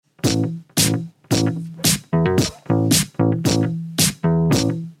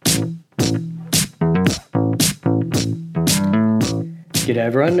G'day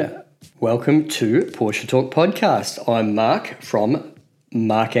everyone. Welcome to Porsche Talk Podcast. I'm Mark from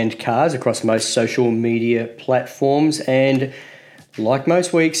Mark and Cars across most social media platforms, and like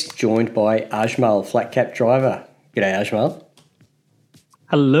most weeks, joined by Ajmal, flat cap driver. G'day Ajmal.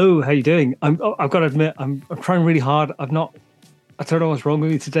 Hello, how you doing? I've got to admit, I'm trying really hard. I don't know what's wrong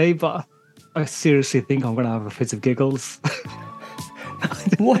with me today, but I seriously think I'm going to have a fit of giggles.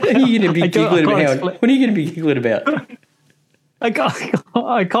 What are you going to be giggling about? What are you going to be giggling about? I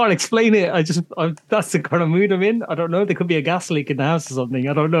can't explain it. That's the kind of mood I'm in. I don't know. There could be a gas leak in the house or something.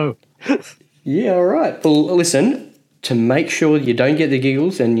 I don't know. Yeah, all right. Well, listen, to make sure you don't get the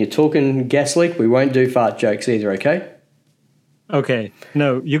giggles and you're talking gas leak, we won't do fart jokes either, okay? Okay.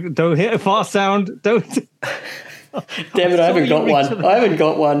 No, you don't hit a fart sound. Don't. Damn it, I haven't got one. I haven't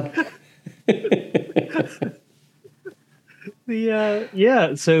got one.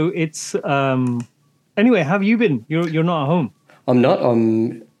 So it's anyway, how have you been? You're not at home. I'm not.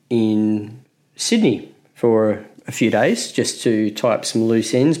 I'm in Sydney for a few days just to tie up some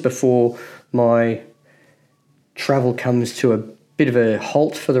loose ends before my travel comes to a bit of a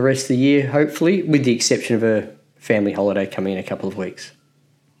halt for the rest of the year, hopefully, with the exception of a family holiday coming in a couple of weeks.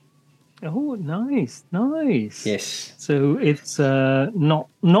 Oh, nice. Yes. So it's not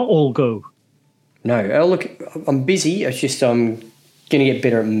all go. No. Oh, look, I'm busy. It's just I'm going to get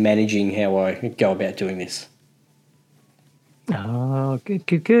better at managing how I go about doing this. Oh,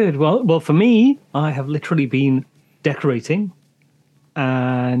 good. Well, for me, I have literally been decorating,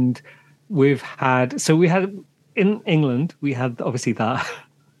 and we had in England, we had obviously that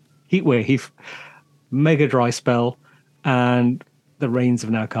heat wave, mega dry spell, and the rains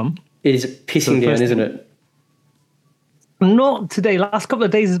have now come. It is pissing down, isn't it? Not today. Last couple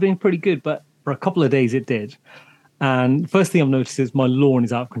of days has been pretty good, but for a couple of days it did. And first thing I've noticed is my lawn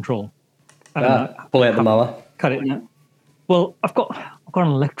is out of control. Pull out the mower. Cut it now. Well, I've got an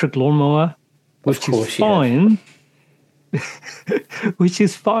electric lawnmower, which is fine. Which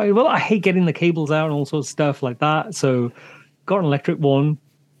is fine. Well, I hate getting the cables out and all sorts of stuff like that. So, got an electric one,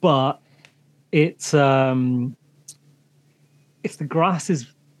 but it's if the grass is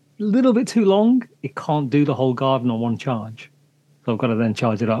a little bit too long, it can't do the whole garden on one charge. So I've got to then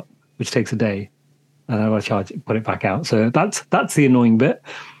charge it up, which takes a day, and then I've got to put it back out. So that's the annoying bit.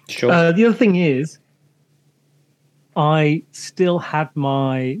 Sure. The other thing is, I still had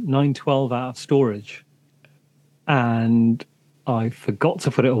my 912 out of storage, and I forgot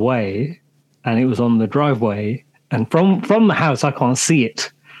to put it away, and it was on the driveway, and from the house I can't see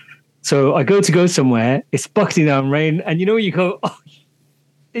it. So I go somewhere, it's bucketing down rain, and you go, oh,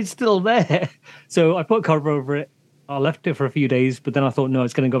 it's still there. So I put a cover over it. I left it for a few days, but then I thought, no,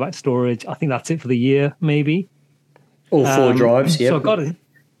 it's going to go back to storage. I think that's it for the year, maybe. All four drives, yeah. So I got it.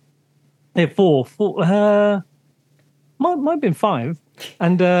 Yeah, four. Might have been 5.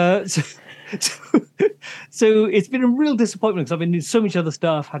 And so it's been a real disappointment because I've been doing so much other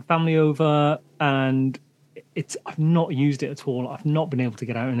stuff, had family over, and I've not used it at all. I've not been able to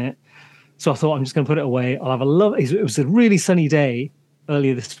get out in it. So I thought I'm just going to put it away. I'll have it was a really sunny day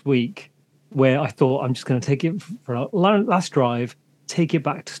earlier this week where I thought I'm just going to take it for a last drive, take it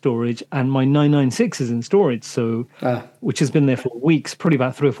back to storage, and my 996 is in storage, so which has been there for weeks, probably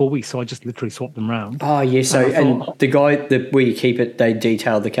about 3 or 4 weeks. So I just literally swapped them around. Oh yeah, so and the guy where you keep it, they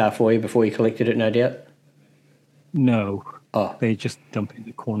detailed the car for you before you collected it, no doubt. No, they just dump it in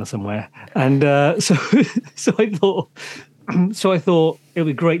the corner somewhere, and so I thought it would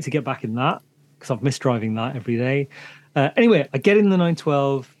be great to get back in that because I've missed driving that every day. Anyway, I get in the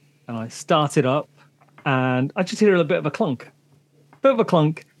 912 and I start it up, and I just hear a bit of a clunk. And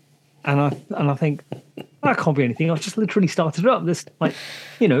I think that can't be anything. I've just literally started it up. This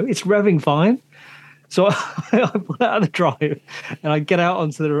it's revving fine. So I pull out of the drive and I get out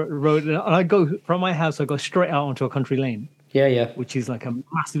onto the road, and I go from my house. I go straight out onto a country lane. Yeah. Which is like a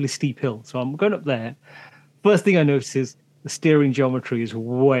massively steep hill. So I'm going up there. First thing I notice is the steering geometry is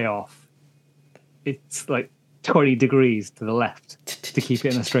way off. It's like 20 degrees to the left to keep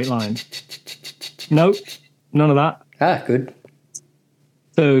it in a straight line. Nope, none of that. Good.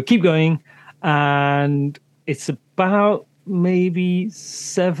 So keep going, and it's about maybe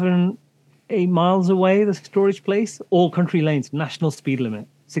 7-8 miles away, the storage place. All country lanes, national speed limit,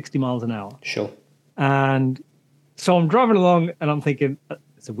 60 miles an hour. Sure. And so I'm driving along, and I'm thinking,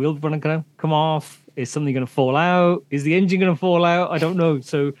 is the wheel going to come off? Is something going to fall out? Is the engine going to fall out? I don't know.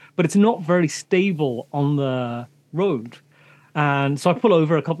 So, but it's not very stable on the road. And so I pull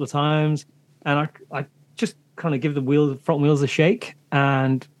over a couple of times, and I just kind of give the front wheels a shake,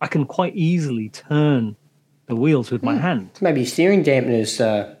 and I can quite easily turn the wheels with my hand. Maybe steering dampeners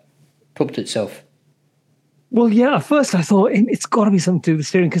pooped itself. Well, yeah, at first I thought it's got to be something to do with the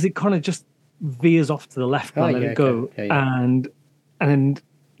steering because it kind of just veers off to the left and let it go. Okay. Yeah. And then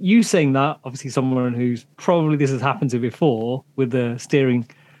you saying that, obviously someone who's probably this has happened to before with the steering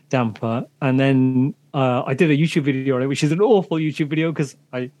damper. And then I did a YouTube video on it, which is an awful YouTube video because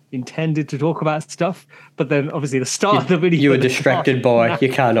I intended to talk about stuff. But then obviously the start of the video... You were distracted by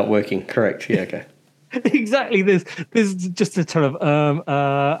your car not working. Correct. Yeah, okay. Exactly. There's just a ton of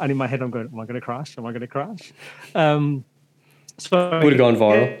and in my head I'm going, am I going to crash? Am I going to crash? So Would have gone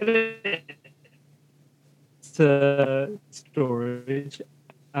viral. To storage.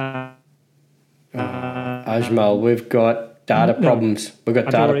 Ajmal, we've got data problems. We've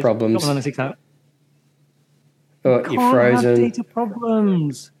got data problems. Oh, you're frozen. Have data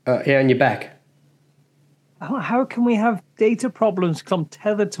problems. Yeah, and you're back. How can we have data problems? Because I'm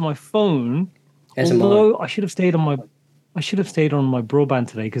tethered to my phone. Although I should have stayed on my broadband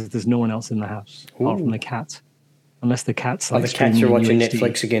today because there's no one else in the house apart from the cat, unless the cat's the cats are watching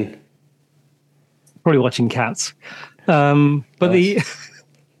Netflix again. Probably watching Cats, but nice.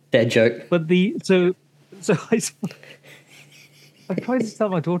 Dad joke. But so I tried to tell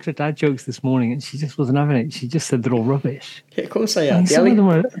my daughter dad jokes this morning, and she just wasn't having it. She just said they're all rubbish. Yeah, of course they are.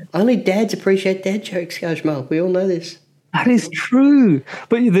 Only dads appreciate dad jokes, Ajmal. We all know this. That is true.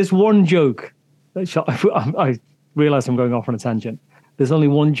 But there's one joke. I realise I'm going off on a tangent. There's only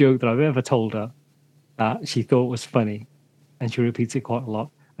one joke that I've ever told her that she thought was funny, and she repeats it quite a lot.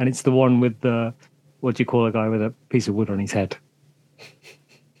 And it's the one with what do you call a guy with a piece of wood on his head?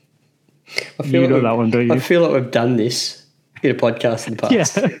 You know that one, don't you? I feel like we've done this in a podcast in the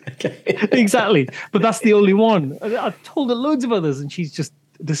past. Yeah, okay. Exactly. But that's the only one. I've told her loads of others, and she's just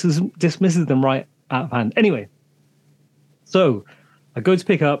dismisses them right out of hand. Anyway, so I go to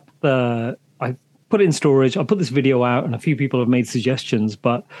pick up I put it in storage. I put this video out, and a few people have made suggestions.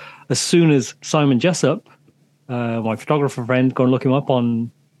 But as soon as Simon Jessup, my photographer friend, go and look him up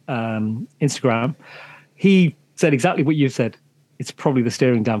on Instagram, he said exactly what you said. It's probably the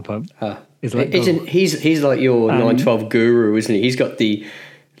steering damper. He's like your 912 guru, isn't he? He's got the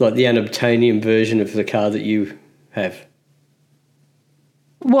unobtainium version of the car that you have.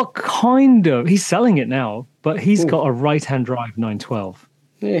 Well, kind of. He's selling it now, but he's got a right-hand drive 912.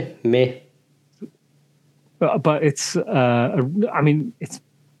 Yeah, meh. But it's,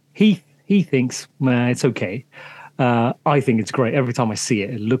 he thinks, it's okay. I think it's great. Every time I see it,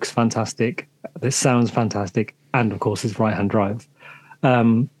 it looks fantastic. This sounds fantastic. And of course, it's right-hand drive.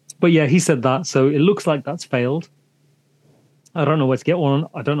 But yeah, he said that. So it looks like that's failed. I don't know where to get one.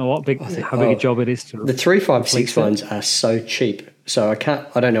 I don't know how big a job it is. The 356 ones are so cheap. So I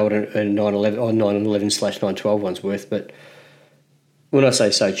don't know what a 911 or 911/912 one's worth, but when I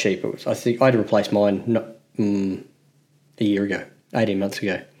say so cheap, I think I had to replace mine a year ago, 18 months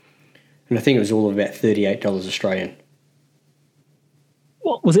ago. And I think it was all about $38 Australian.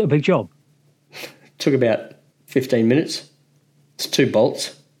 What was it? A big job? It took about 15 minutes. It's 2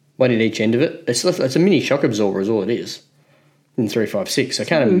 bolts, one at each end of it. It's a mini shock absorber is all it is in 356. I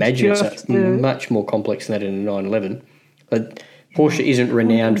can't imagine it's much more complex than that in a 911. But Porsche isn't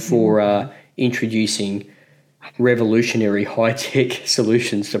renowned for introducing revolutionary high-tech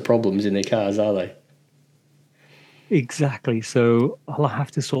solutions to problems in their cars, are they? Exactly. So I'll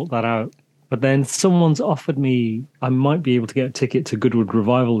have to sort that out. But then someone's offered me I might be able to get a ticket to Goodwood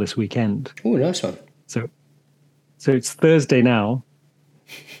Revival this weekend. Oh, nice one. So it's Thursday now.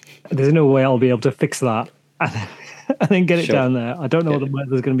 There's no way I'll be able to fix that and then get it down there. I don't know what the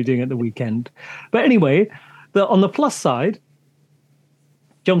weather's going to be doing at the weekend. But anyway, on the plus side,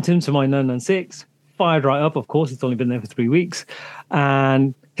 jumped into my 996, fired right up. Of course, it's only been there for 3 weeks,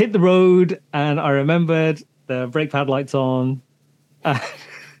 and hit the road. And I remembered the brake pad lights on.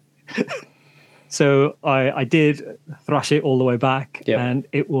 So I did thrash it all the way back, and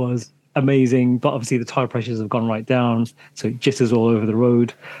it was amazing. But obviously the tire pressures have gone right down, so it jitters all over the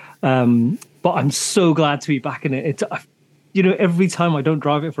road. But I'm so glad to be back in it. It's, every time I don't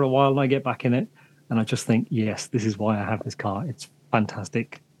drive it for a while and I get back in it, and I just think, yes, this is why I have this car. It's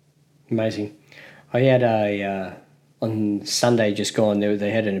fantastic. Amazing. I had on Sunday just gone,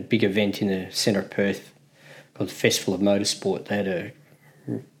 they had a big event in the centre of Perth called the Festival of Motorsport. They had a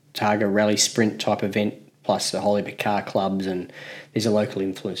Targa rally sprint type event, plus a whole heap of car clubs, and there's a local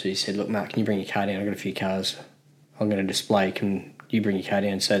influencer who said, look, Mark, can you bring your car down? I've got a few cars I'm going to display. Can you bring your car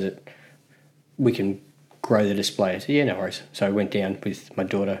down so that we can grow the display? I said, yeah, no worries. So I went down with my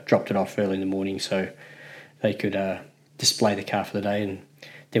daughter, dropped it off early in the morning so they could display the car for the day, and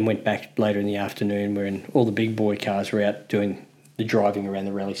then went back later in the afternoon when all the big boy cars were out doing the driving around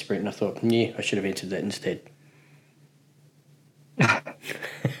the rally sprint, and I thought, yeah, I should have entered that instead.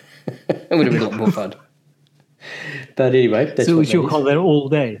 It would have been a lot more fun. But anyway, that's so what it's your that is. car there all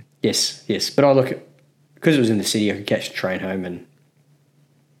day. Yes, yes. But I look at, because it was in the city, I could catch the train home and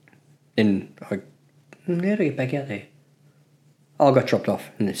then how did I get back out there? I got dropped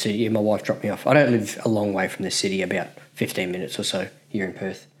off in the city. My wife dropped me off. I don't live a long way from the city, about 15 minutes or so here in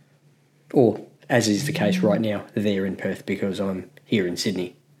Perth. Or, as is the case right now, there in Perth because I'm here in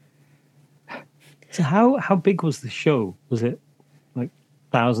Sydney. So how big was the show? Was it like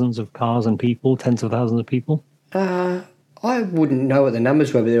thousands of cars and people, tens of thousands of people? I wouldn't know what the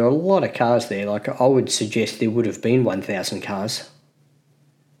numbers were, but there were a lot of cars there. Like, I would suggest there would have been 1,000 cars.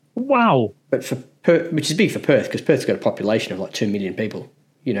 Wow. But which is big for Perth, because Perth's got a population of like 2 million people,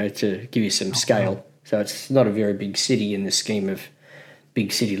 to give you some scale. So it's not a very big city in the scheme of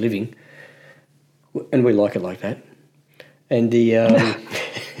big city living. And we like it like that. And the...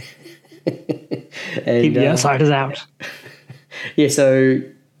 Keep the outsiders out. Yeah, so...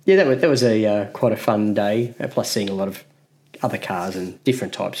 Yeah, that was a quite a fun day, plus seeing a lot of other cars and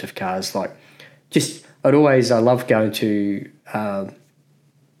different types of cars. Like, I love going to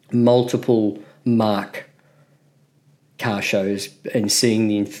multiple marque car shows and seeing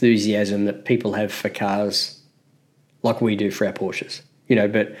the enthusiasm that people have for cars like we do for our Porsches,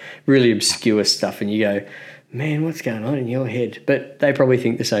 but really obscure stuff. And you go, man, what's going on in your head? But they probably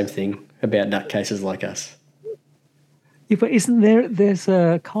think the same thing about nutcases like us. Yeah, but there's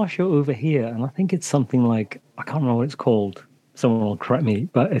a car show over here, and I think it's something like, I can't remember what it's called. Someone will correct me,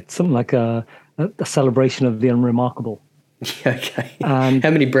 but it's something like a celebration of the unremarkable. Okay. And how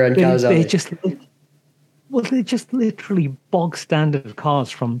many brown cars are there? They're just literally bog standard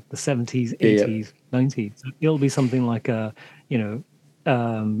cars from the 70s, 80s, 90s. So it'll be something like an 84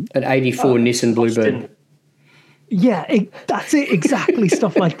 Nissan Bluebird. Yeah, that's it. Exactly.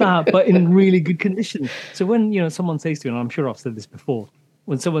 Stuff like that, but in really good condition. So when, someone says to you, and I'm sure I've said this before,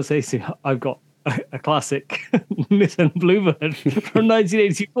 when someone says to you, I've got a classic Nissan Bluebird from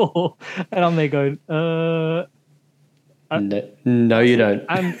 1984, and I'm there going, no, you don't.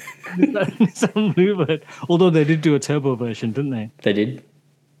 And Nissan Bluebird, although they did do a turbo version, didn't they? They did.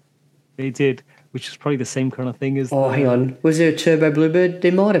 They did, which is probably the same kind of thing as. Oh, hang on. Was there a turbo Bluebird?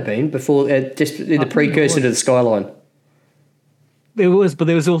 There might have been before, just the precursor to the Skyline. There was, but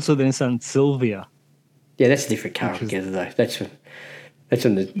there was also the Nissan Silvia. Yeah, that's a different car altogether, though. That's when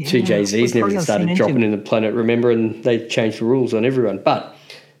the two JZs and everything started dropping in the planet, remember, and they changed the rules on everyone. But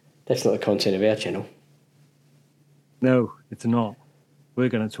that's not the content of our channel. No, it's not. We're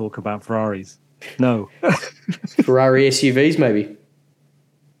going to talk about Ferraris. No. Ferrari SUVs, maybe.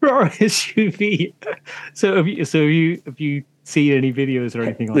 Ferrari SUV. So have you seen any videos or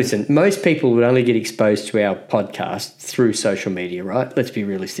anything like that? Listen, most people would only get exposed to our podcast through social media, right? Let's be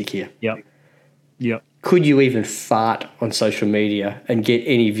realistic here. Yep. Could you even fart on social media and get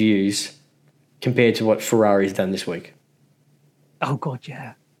any views compared to what Ferrari's done this week? Oh, God,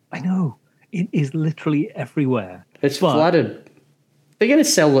 yeah. I know. It is literally everywhere. It's flooded. They're going to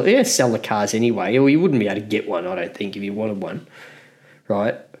sell the cars anyway, or you wouldn't be able to get one, I don't think, if you wanted one,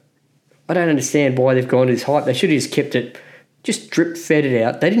 right? I don't understand why they've gone to this hype. They should have just kept it, just drip-fed it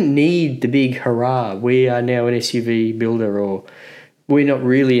out. They didn't need the big hurrah, we are now an SUV builder, or we're not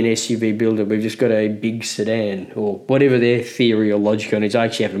really an SUV builder, we've just got a big sedan, or whatever their theory or logic on it is. I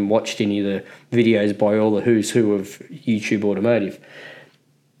actually haven't watched any of the videos by all the who's who of YouTube automotive.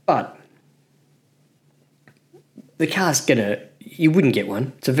 But the car's you wouldn't get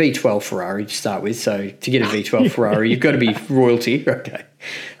one. It's a V12 Ferrari to start with. So to get a V12 Ferrari, you've got to be royalty. Okay.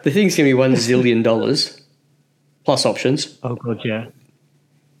 The thing's going to be $1 zillion plus options. Oh, God, yeah.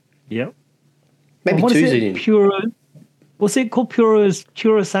 Yep. Maybe 2 zillion. What's it called? Puro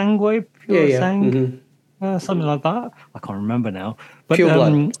Sangue? Yeah. Sang? Mm-hmm. Something like that. I can't remember now. But Pure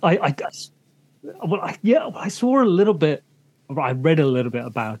blood. I saw a little bit, I read a little bit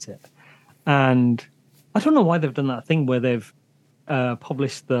about it. And I don't know why they've done that thing where they've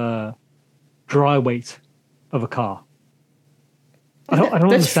published the dry weight of a car. I don't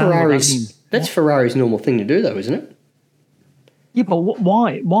understand what that means. That's Ferrari's normal thing to do, though, isn't it? Yeah, but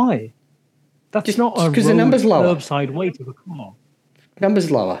why? That's just not a because the number's lower. Curbside weight of a car.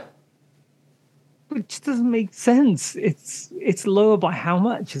 Number's lower. But it just doesn't make sense. It's lower by how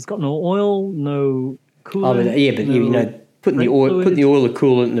much? It's got no oil, no coolant. Putting the oil, the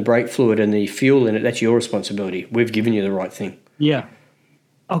coolant, and the brake fluid and the fuel in it—that's your responsibility. We've given you the right thing. Yeah.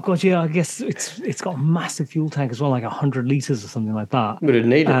 Oh, God, yeah, I guess it's got a massive fuel tank as well, like 100 litres or something like that. Would it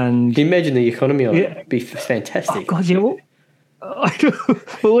need it? And can you imagine the economy on it? It'd be fantastic. Oh, God, yeah. I don't,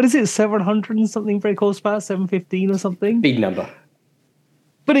 but what is it, 700 and something brake horsepower, 715 or something? Big number.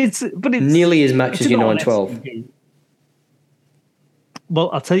 But it's nearly as much as your 912.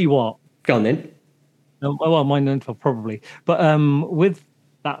 Well, I'll tell you what. Go on then. No, well, mine 912 probably, but with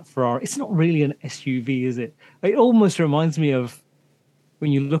that Ferrari, it's not really an SUV, is it? It almost reminds me of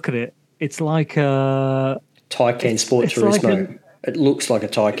when you look at it. It's like a Taycan Sport it's like Turismo. It looks like a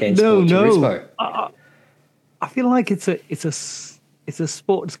Taycan no, Sport Turismo. I feel like it's a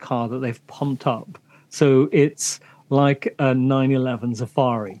sports car that they've pumped up, so it's like a 911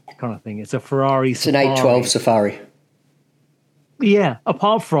 Safari kind of thing. It's a Ferrari. It's an 812 Safari. Yeah,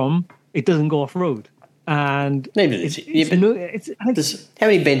 apart from it doesn't go off road, and Neither does it. Yeah, how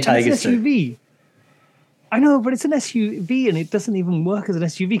many Bentegas it's an SUV. I know, but it's an SUV, and it doesn't even work as an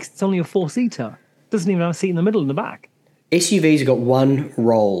SUV because it's only a 4-seater. It doesn't even have a seat in the middle and the back. SUVs have got one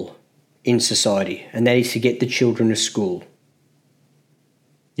role in society, and that is to get the children to school.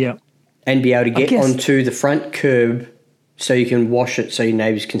 Yeah. And be able to get onto the front curb so you can wash it so your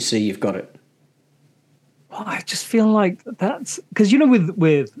neighbours can see you've got it. Well, I just feel like that's because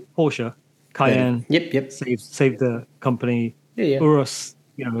with Porsche Cayenne, yep, saved the company. Yeah. Urus,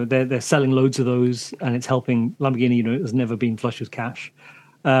 they're selling loads of those, and it's helping Lamborghini. It has never been flush with cash.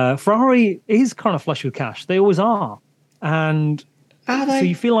 Ferrari is kind of flush with cash. They always are, and are they? So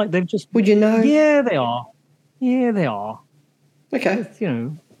you feel like they've just. Would you know? Yeah, they are. Yeah, they are. Okay.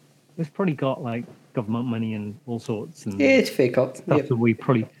 They've probably got like government money and all sorts. And yeah, it's a fair cop. Stuff that we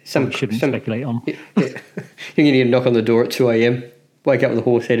probably shouldn't speculate on. Yeah. You're going to knock on the door at 2 a.m, wake up with a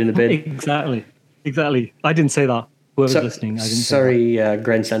horse head in the bed. Exactly. I didn't say that. Whoever's listening, I didn't say that.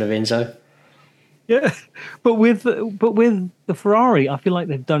 Grandson of Enzo. Yeah, but with the Ferrari, I feel like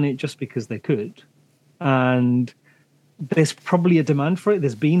they've done it just because they could, and there's probably a demand for it.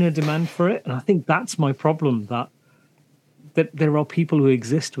 There's been a demand for it, and I think that's my problem. That there are people who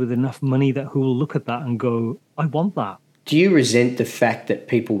exist with enough money who will look at that and go, "I want that." Do you resent the fact that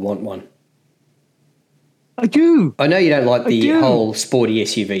people want one? I do. I know you don't like the whole sporty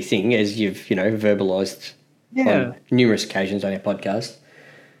SUV thing, as you've verbalised on numerous occasions on our podcast.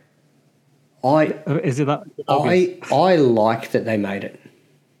 Is it that? I like that they made it.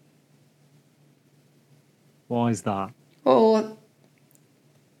 Why is that? Oh,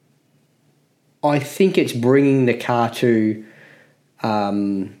 I think it's bringing the car to.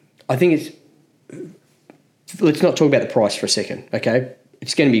 I think it's. Let's not talk about the price for a second, okay?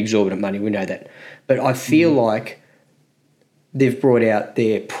 It's going to be exorbitant money, we know that. But I feel like they've brought out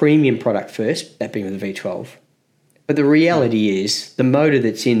their premium product first, that being the V12. But the reality is the motor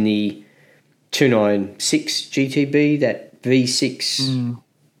that's in the 296 GTB, that V6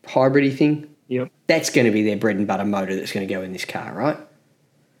 hybrid thing, that's going to be their bread and butter motor that's going to go in this car, right?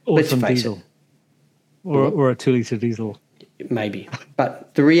 Or Let's some face diesel. it. Or a 2-litre diesel. Maybe.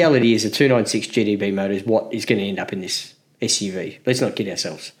 But the reality is the 296 GTB motor is what is going to end up in this SUV. Let's not kid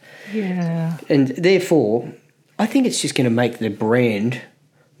ourselves. Yeah. And therefore, I think it's just going to make the brand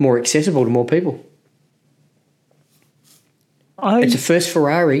more accessible to more people. It's the first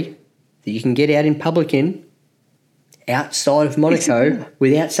Ferrari that you can get out in public outside of Monaco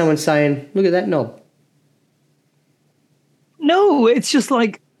without someone saying, look at that knob. No, it's just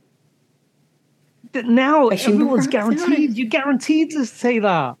like now everyone's guaranteed. You're guaranteed to say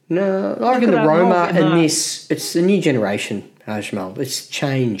that. No, I reckon the Roma and this, it's a new generation, Ajmal. It's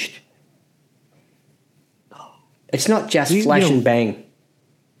changed. It's not just flash and bang.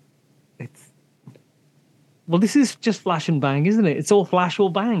 Well, this is just flash and bang, isn't it? It's all flash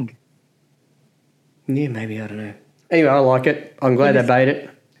or bang. Yeah, maybe, I don't know. Anyway, I like it. I'm glad they made it.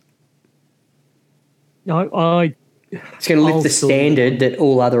 It's going to lift the standard that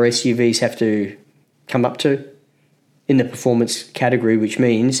all other SUVs have to come up to in the performance category, which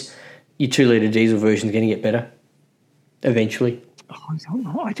means your 2-litre diesel version is going to get better eventually. Oh,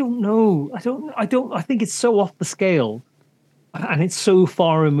 I don't know. I think it's so off the scale, and it's so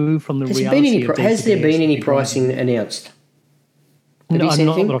far removed from the reality. Has there been any pricing announced? No, not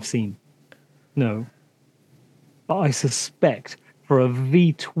that I've seen. No, but I suspect for a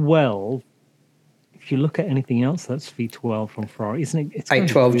V12. If you look at anything else, that's V12 from Ferrari, isn't it? It's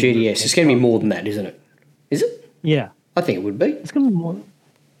 812 GTS. It's going to be more than that, isn't it? Is it? Yeah. I think it would be. It's going to be more.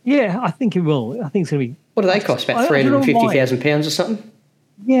 Yeah, I think it will. I think it's going to be. What do they cost? About £350,000 or something?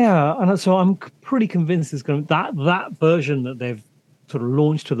 Yeah, and so I'm pretty convinced it's going to that version that they've sort of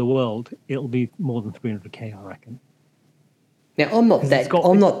launched to the world. It'll be more than 300K, I reckon. Now I'm not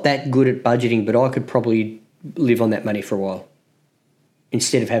that good at budgeting, but I could probably live on that money for a while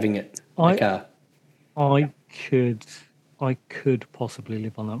instead of having it in a car. I could possibly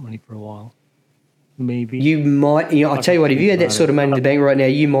live on that money for a while. Maybe. You might, I'll tell you what, if you had that sort of money in the bank right now,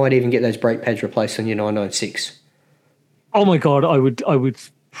 you might even get those brake pads replaced on your 996. Oh my God, I would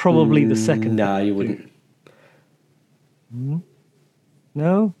probably the second. No, you wouldn't.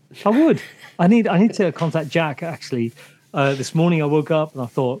 No, I would. I need to contact Jack, actually. This morning I woke up and I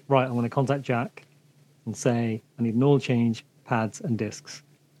thought, right, I'm going to contact Jack and say, I need an oil change, pads and discs.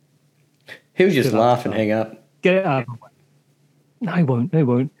 He'll just laugh and hang up. Get it out. No, he won't. No, he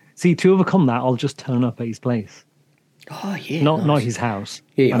won't. See, to overcome that, I'll just turn up at his place. Oh, yeah. Not his house.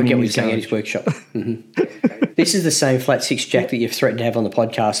 Yeah, I get what you're saying, at his workshop. Mm-hmm. This is the same flat six Jack that you've threatened to have on the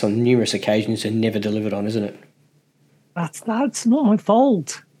podcast on numerous occasions and never delivered on, isn't it? That's not my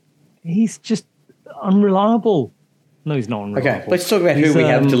fault. He's just unreliable. No, he's not unreliable. Okay, let's talk about who we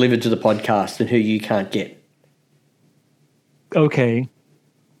have delivered to the podcast and who you can't get. Okay.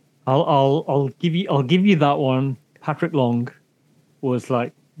 I'll give you that one. Patrick Long was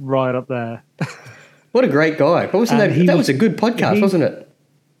like right up there. What a great guy! That was a good podcast, wasn't it?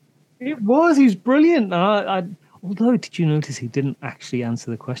 It was. He was brilliant. Although, did you notice he didn't actually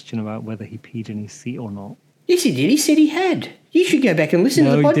answer the question about whether he peed in his seat or not? Yes, he did. He said he had. You should go back and listen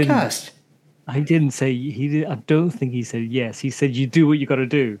to the podcast. I didn't say he did. I don't think he said yes. He said you do what you got to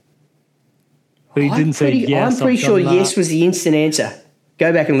do. But he didn't say yes. I'm pretty sure yes was the instant answer.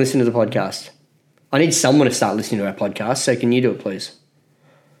 Go back and listen to the podcast. I need someone to start listening to our podcast, so can you do it, please?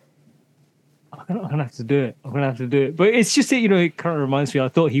 I'm going to have to do it. But it's just, it kind of reminds me, I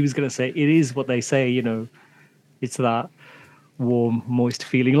thought he was going to say, it is what they say, it's that warm, moist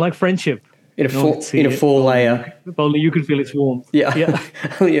feeling, like friendship. In a four layer. If only you could feel its warmth. Yeah.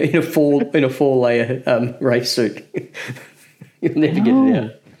 in a four layer race suit. You'll never get it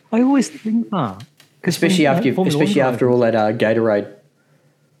out. I always think that. Especially after all that Gatorade.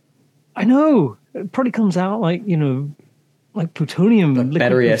 I know. It probably comes out like, like plutonium, like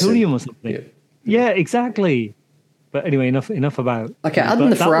battery plutonium acid. Or something. Yeah, exactly. But anyway, enough about. Okay, other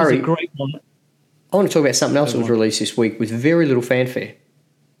than the Ferrari, that was a great one. I want to talk about something else that was released this week with very little fanfare.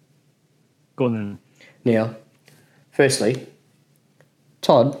 Go on then. Now, firstly,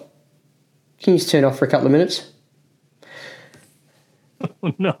 Todd, can you just turn off for a couple of minutes?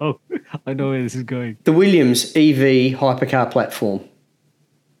 Oh no, I know where this is going. The Williams EV hypercar platform.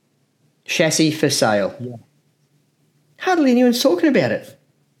 Chassis for sale. Yeah. Hardly anyone's talking about it.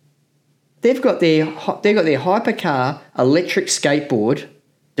 They've got their hypercar electric skateboard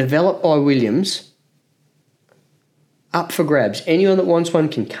developed by Williams up for grabs. Anyone that wants one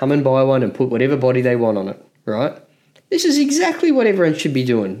can come and buy one and put whatever body they want on it, right? This is exactly what everyone should be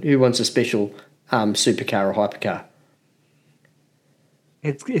doing who wants a special supercar or hypercar.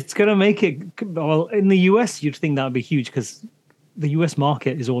 It's going to make it... Well, in the US, you'd think that would be huge because the US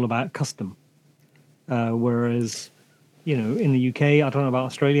market is all about custom. Whereas... in the UK, I don't know about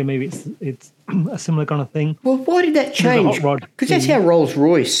Australia, maybe it's a similar kind of thing. Well, why did that change? Because that's how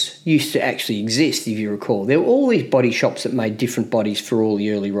Rolls-Royce used to actually exist, if you recall. There were all these body shops that made different bodies for all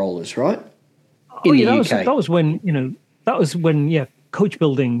the early rollers, right? In the UK. That was when coach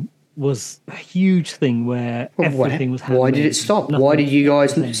building was a huge thing where everything was handmade. Why did it stop? Why did you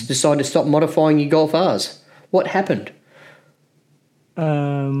guys decide to stop modifying your Golf Rs? What happened?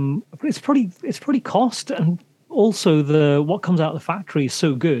 It's pretty cost, and also what comes out of the factory is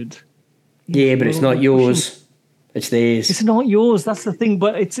so good. Yeah, but it's not yours. It's theirs. It's not yours. That's the thing.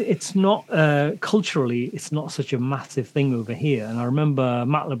 But it's not culturally. It's not such a massive thing over here. And I remember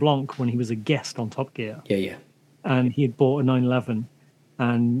Matt LeBlanc when he was a guest on Top Gear. Yeah. And he had bought a 911,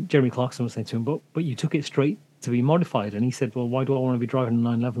 and Jeremy Clarkson was saying to him, "But you took it straight to be modified." And he said, "Well, why do I want to be driving a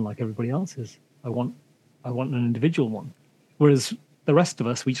 911 like everybody else is? I want an individual one. Whereas the rest of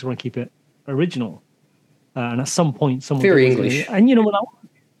us, we just want to keep it original." And at some point, someone very English. And you know what?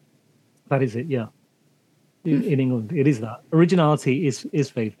 That is it. Yeah. In England, it is that originality is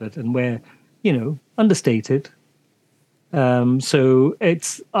favoured, and we're understated. So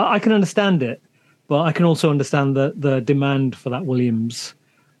it's I can understand it, but I can also understand the demand for that Williams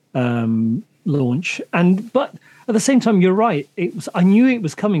launch. But at the same time, you're right. I knew it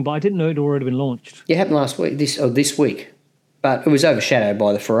was coming, but I didn't know it had already been launched. It happened last week. This week, but it was overshadowed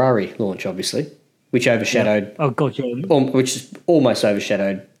by the Ferrari launch, obviously. Which overshadowed... Yeah. Oh, God, yeah. Which almost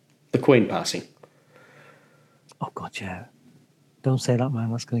overshadowed the Queen passing. Oh, God, yeah. Don't say that, man.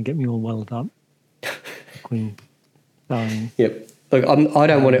 That's going to get me all welled up. Queen dying. Yep. Look, I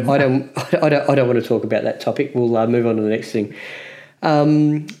don't want to talk about that topic. We'll move on to the next thing.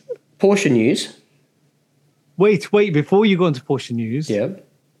 Porsche news. Wait. Before you go into Porsche news... Yeah.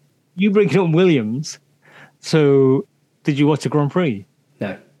 You bring it on Williams. So, did you watch the Grand Prix?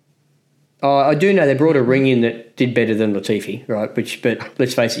 No. I do know they brought a ring in that did better than Latifi, right? But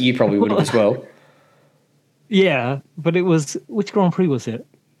let's face it, you probably would have as well. Yeah, but it was... Which Grand Prix was it?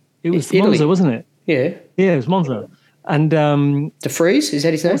 It was Italy. Monza, wasn't it? Yeah. Yeah, it was Monza. And... De Vries, is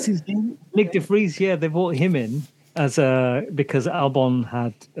that his name? What's his name? Nick De Vries, yeah, they brought him in. because Albon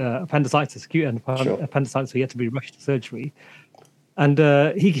had appendicitis, acute Sure. appendicitis, so he had to be rushed to surgery. And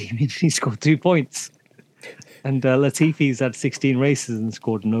he scored 2 points. And Latifi's had 16 races and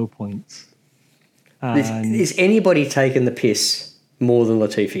scored no points. Is anybody taking the piss more than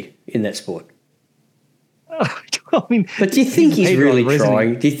Latifi in that sport? I mean, but do you think he's really driver,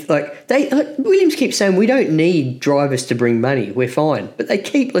 trying? Do you, Williams keeps saying we don't need drivers to bring money, we're fine, but they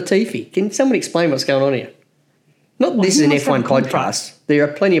keep Latifi. Can someone explain what's going on here? This is an F1 podcast. There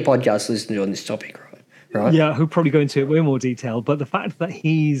are plenty of podcasts listening on this topic, right? Yeah, who probably go into it way more detail. But the fact that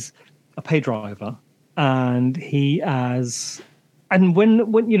he's a pay driver and he has, and when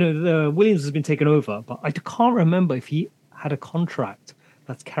the Williams has been taken over, but I can't remember if he had a contract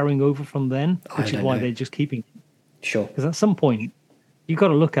that's carrying over from then, which is why they're just keeping it. Sure. Because at some point, you got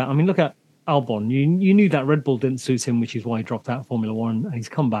to look at Albon. You knew that Red Bull didn't suit him, which is why he dropped out of Formula One, and he's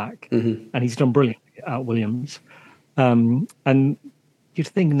come back and he's done brilliant at Williams. And you'd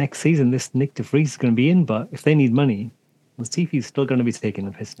think next season this Nick de Vries is going to be in, but if they need money, Latifi's still going to be taking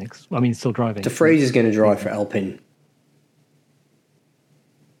the piss next. I mean, still driving. De Vries is going to drive for Alpine.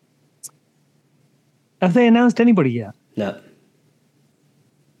 Have they announced anybody yet? No.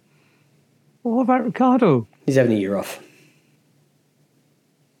 Well, what about Ricardo? He's having a year off.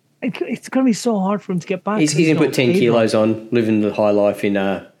 It's going to be so hard for him to get back. He's going to put 10 kilos on, living the high life in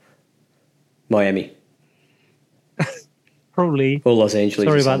Miami. Probably. Or Los Angeles.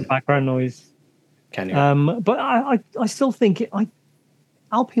 Sorry about the background noise. But I still think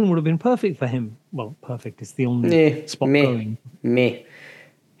Alpine would have been perfect for him. Well, perfect is the only spot going.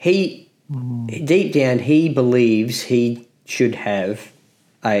 He, deep down, he believes he should have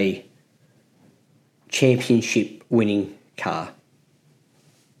a championship winning car.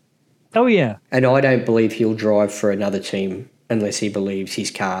 Oh, yeah. And I don't believe he'll drive for another team unless he believes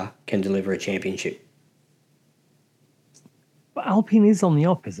his car can deliver a championship. But Alpine is on the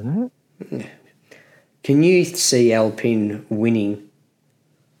up, isn't it? Can you see Alpine winning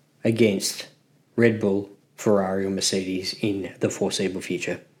against Red Bull, Ferrari or Mercedes in the foreseeable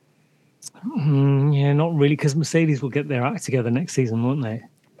future? Yeah, not really, because Mercedes will get their act together next season, won't they?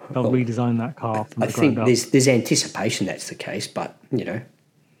 They'll redesign that car from the ground up. There's anticipation that's the case, but, Anyway,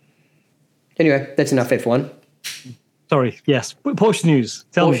 that's enough F1. Sorry, yes. Porsche news.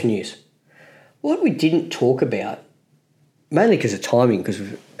 Porsche news. What we didn't talk about, mainly because of timing, because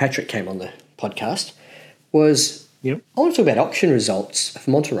Patrick came on the podcast, was I want to talk about auction results for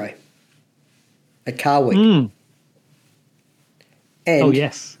Monterey at Car Week.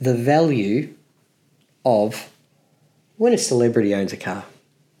 And the value of when a celebrity owns a car.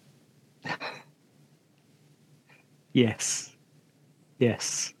 Yes.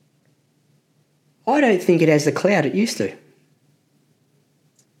 I don't think it has the clout it used to.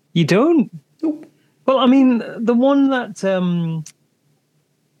 You don't? Nope. Well, I mean, the one that...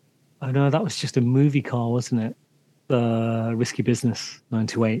 I know that was just a movie car, wasn't it? The Risky Business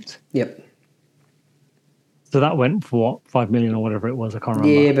 928. Yep. So that went for what, 5 million or whatever it was. I can't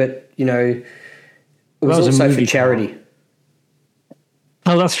remember. Yeah, but it was also for charity. Car.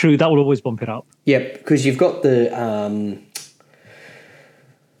 Oh, that's true. That will always bump it up. Yep, because you've got the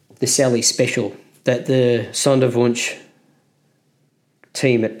Sally Special that the Sonderwunsch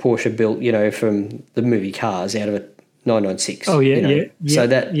team at Porsche built, from the movie Cars out of a 996. Oh, yeah. So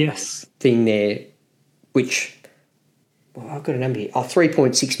that thing there, which, I've got a number here.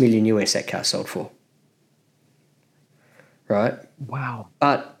 3.6 million US that car sold for. Right? Wow.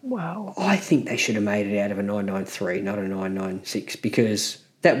 But I think they should have made it out of a 993, not a 996, because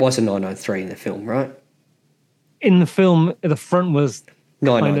that was a 993 in the film, right? In the film, the front was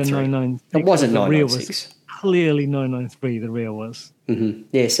 993. It wasn't 996. Was clearly 993, the rear was. Mm-hmm.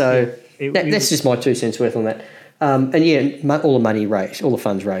 Yeah, so that's just my 2 cents worth on that. And all the money raised, all the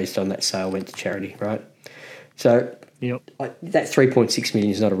funds raised on that sale went to charity, right? So that 3.6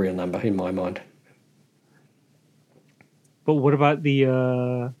 million is not a real number in my mind. But what about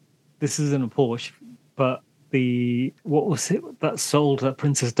the, this isn't a Porsche, but what was it that sold that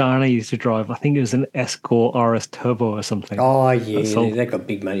Princess Diana used to drive? I think it was an Escort RS Turbo or something. Oh, yeah, that got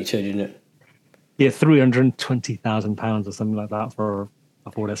big money too, didn't it? Yeah, £320,000 or something like that for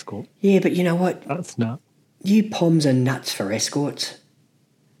a Ford Escort. Yeah, but you know what? That's nuts. You Poms are nuts for Escorts.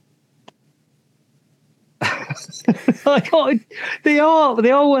 They are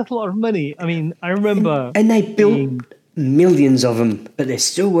worth a lot of money. I mean, I remember... And they built millions of them, but they're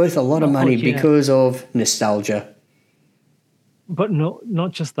still worth a lot of money because of nostalgia. But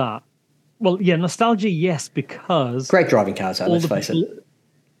not just that. Well, yeah, nostalgia, yes, because... Great driving cars, let's face it.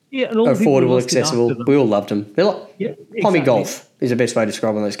 Yeah, and all affordable, accessible. We all loved them. They're like Pommy Golf is the best way to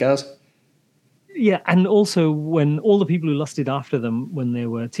describe one of those cars. Yeah, and also when all the people who lusted after them when they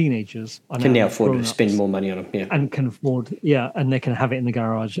were teenagers are Can now afford to grown-ups spend more money on them. Yeah. and can afford, and they can have it in the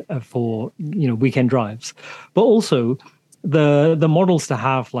garage for weekend drives. But also the models to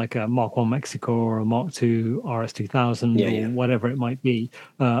have like a Mark One Mexico or a Mark Two RS 2000 or whatever it might be,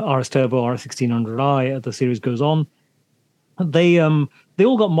 RS Turbo, RS 1600i as the series goes on, they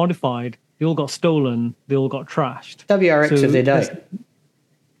all got modified, they all got stolen, they all got trashed. WRX of their day.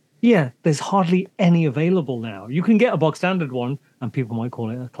 Yeah, there's hardly any available now. You can get a bog standard one, and people might call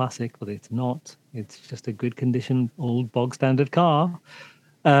it a classic, but it's not. It's just a good condition, old bog standard car.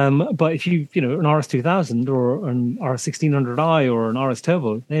 But if an RS 2000 or an RS 1600i or an RS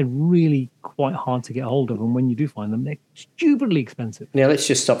Turbo, they're really quite hard to get hold of. And when you do find them, they're stupidly expensive. Now, let's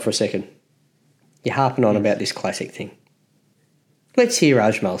just stop for a second. You're harping on about this classic thing. Let's hear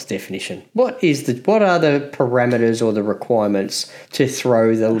Ajmal's definition. What are the parameters or the requirements to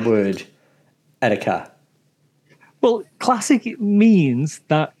throw the word at a car? Well, classic means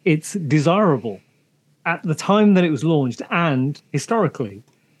that it's desirable at the time that it was launched and historically.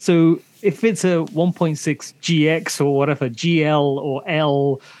 So if it's a 1.6 GX or whatever, GL or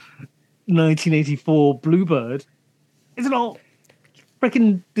L 1984 Bluebird, it's not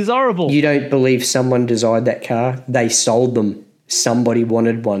freaking desirable. You don't believe someone desired that car? They sold them. Somebody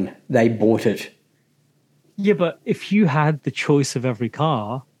wanted one. They bought it. Yeah, but if you had the choice of every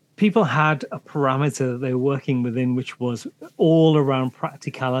car, people had a parameter that they were working within, which was all around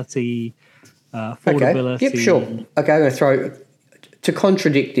practicality, affordability. Okay. Yep, sure. Okay, I'm going to throw... To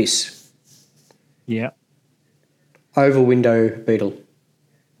contradict this. Yeah. Oval window Beetle.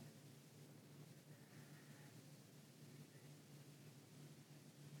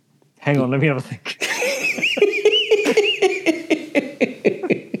 Hang on, let me have a think.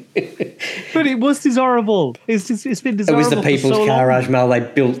 But it was desirable. It's been desirable. It was the people's car, Ajmal. They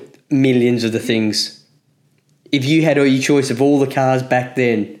built millions of the things. If you had your choice of all the cars back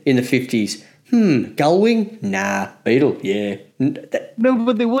then in the 50s, Gullwing? Nah. Beetle? Yeah. No,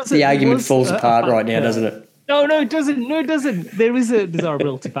 but there was... The argument falls apart right now, doesn't it? No, it doesn't. No, it doesn't. There is a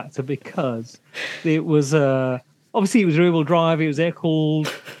desirability factor because it was... obviously, it was rear-wheel drive. It was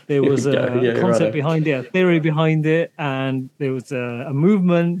air-cooled. There was a concept behind it, a theory behind it, and there was a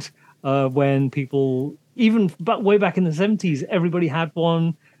movement when people, even way back in the 70s, everybody had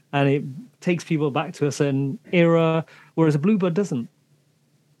one, and it takes people back to a certain era, whereas a Bluebird doesn't.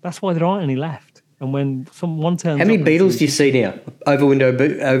 That's why there aren't any left. And when one turns... How many Beetles do you see now? Oval window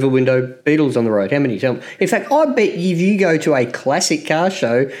Beetles on the road. How many? Tell me. In fact, I bet if you go to a classic car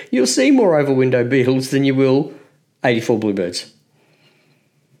show, you'll see more oval window Beetles than you will 84 Bluebirds.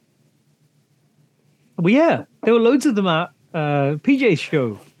 Well, yeah, there were loads of them at PJ's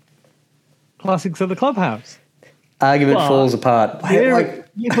show. Classics of the Clubhouse. Argument falls apart. But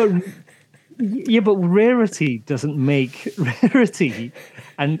rarity doesn't make rarity,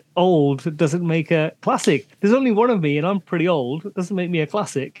 and old doesn't make a classic. There's only one of me, and I'm pretty old. It doesn't make me a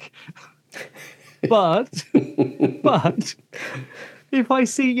classic. But if I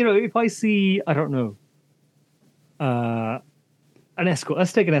see, I don't know, an Escort.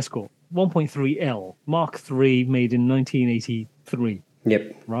 Let's take an Escort, 1.3L Mark III, made in 1983.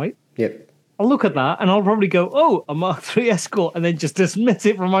 Yep. Right. Yep. I'll look at that and I'll probably go, oh, a Mark III Escort, and then just dismiss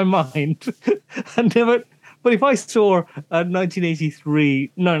it from my mind. And never. But if I saw a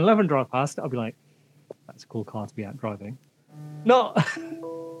 1983 911 drive past, I'll be like, that's a cool car to be out driving. No,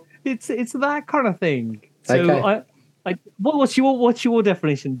 it's that kind of thing. So okay. What's your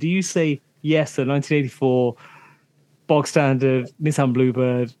definition? Do you say yes, a 1984 bog standard Nissan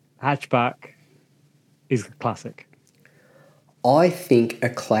Bluebird hatchback is a classic? I think a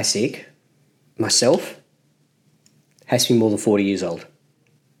classic, myself, has to be more than 40 years old.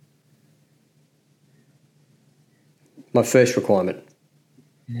 My first requirement.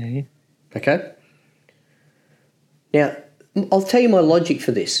 Yeah. Okay? Now, I'll tell you my logic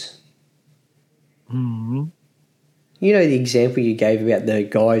for this. Mm-hmm. You know the example you gave about the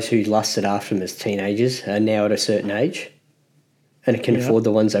guys who lusted after them as teenagers are now at a certain age and can afford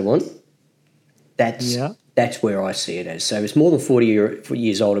the ones they want? That's where I see it as. So if it's more than 40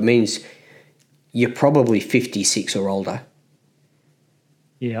 years old, it means you're probably 56 or older.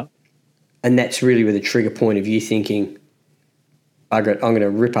 Yeah. And that's really where the trigger point of you thinking, I'm going to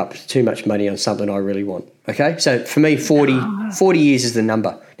rip up too much money on something I really want. Okay? So for me, 40 years is the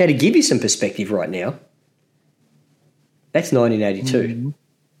number. Now, to give you some perspective right now, that's 1982. Mm-hmm.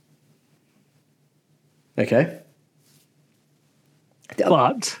 Okay?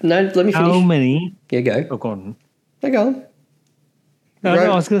 But no, let me finish. How many? Yeah, go. Oh, go on. No, go on. No,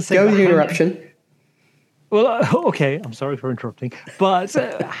 I was going to say... Go with the interruption. Well, okay, I'm sorry for interrupting, but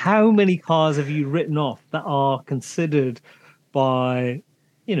how many cars have you written off that are considered by,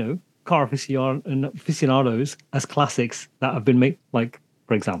 car aficionados as classics that have been made? Like,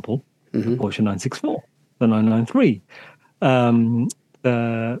 for example, the Porsche 964, the 993,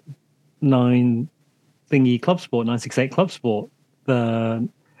 the 9 thingy Club Sport, 968 Club Sport, the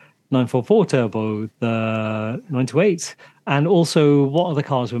 944 Turbo, the 928, and also what other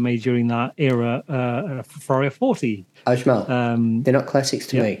cars were made during that era? Ferrari F40. Ajmal, they're not classics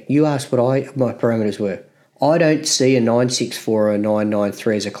to me. You asked what my parameters were. I don't see a 964 or a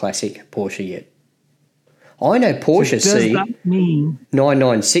 993 as a classic Porsche yet. I know Porsche see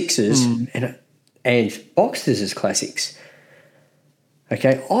 996s and Boxsters as classics.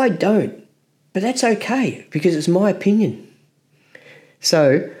 Okay, I don't. But that's okay because it's my opinion.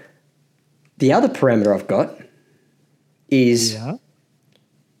 So the other parameter I've got is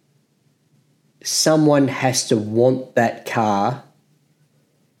someone has to want that car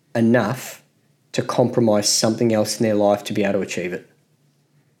enough to compromise something else in their life to be able to achieve it.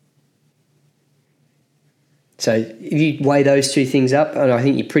 So if you weigh those two things up, and I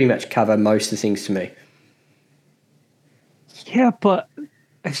think you pretty much cover most of the things to me. Yeah, but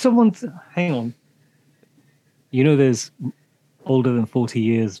if someone's... Hang on. There's older than 40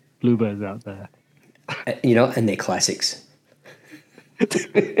 years Bluebirds out there. And they're classics.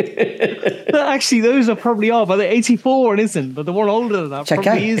 Actually, those probably are, but they're 84 and isn't. But the one older than that it's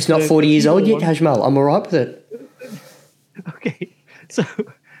okay. It's not 40 years old yet, Hajmal. I'm all right with it. Okay.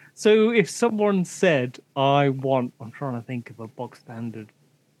 So if someone said, I'm trying to think of a box standard.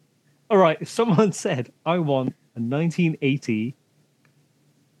 All right. If someone said, I want a 1980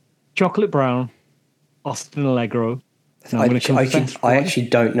 chocolate brown Austin Allegro. I actually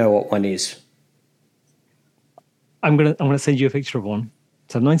don't know what one is. I'm gonna send you a picture of one.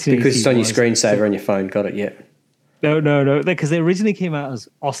 So 1980 because it's on your screensaver on your phone. Got it yet? No. Because they originally came out as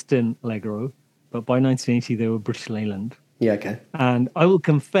Austin Allegro, but by 1980 they were British Leyland. Yeah, okay. And I will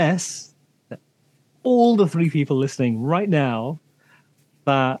confess that all the 3 people listening right now,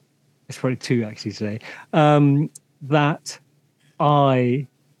 that it's probably 2 actually today, that I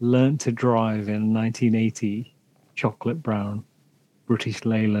learned to drive in 1980 chocolate brown British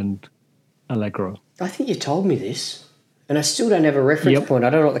Leyland Allegro. I think you told me this, and I still don't have a reference point. I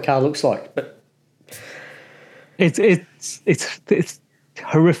don't know what the car looks like, but it's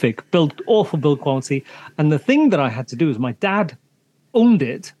horrific, awful build quality. And the thing that I had to do is my dad owned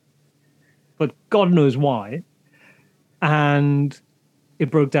it, but God knows why, and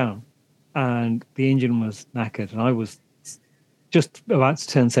it broke down, and the engine was knackered, and I was just about to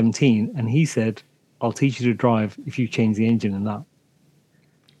turn 17, and he said, I'll teach you to drive if you change the engine and that.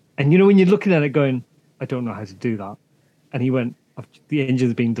 And when you're looking at it going, I don't know how to do that. And he went, the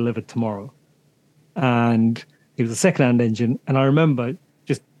engine's being delivered tomorrow. And it was a second-hand engine. And I remember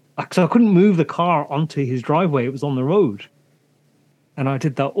because I couldn't move the car onto his driveway. It was on the road. And I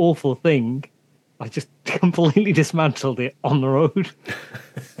did that awful thing. I just completely dismantled it on the road.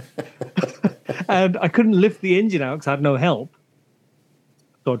 And I couldn't lift the engine out because I had no help.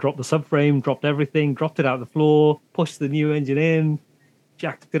 So I dropped the subframe, dropped everything, dropped it out the floor, pushed the new engine in,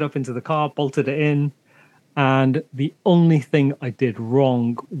 jacked it up into the car, bolted it in. And the only thing I did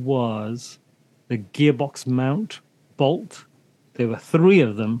wrong was the gearbox mount bolt. There were 3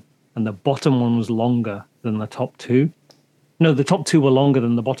 of them, and the bottom one was longer than the top 2. No, the top 2 were longer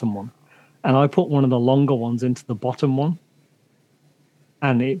than the bottom one. And I put one of the longer ones into the bottom one,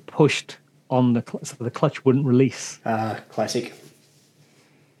 and it pushed on the clutch, so the clutch wouldn't release. Classic.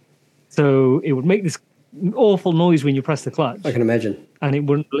 So it would make this awful noise when you press the clutch. I can imagine. And it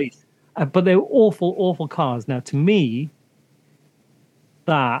wouldn't release. But they were awful, awful cars. Now, to me,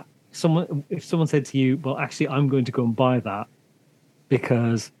 if someone said to you, well, actually, I'm going to go and buy that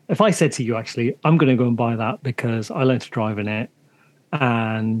because if I said to you, actually, I'm going to go and buy that because I learned to drive in it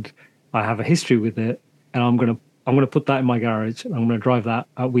and I have a history with it, and I'm going to put that in my garage and I'm going to drive that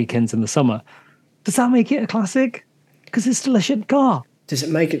at weekends in the summer. Does that make it a classic? Because it's still a shit car. Does it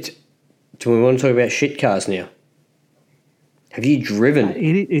make it? Do we want to talk about shit cars now? Have you driven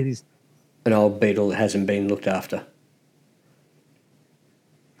it is an old Beetle that hasn't been looked after?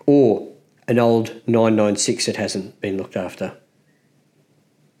 Or an old 996 that hasn't been looked after?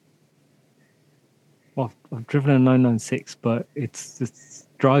 Well, I've driven a 996, but it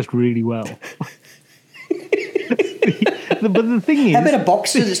drives really well. But the thing is... How about a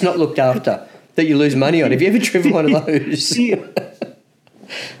Boxster that's not looked after, that you lose money on? Have you ever driven one of those?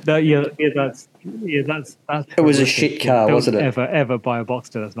 That's it was a shit car, wasn't it? Ever buy a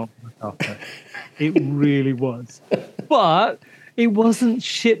Boxster that's not looked after. It really was. But it wasn't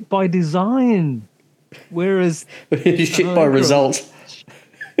shit by design. Whereas shit by result.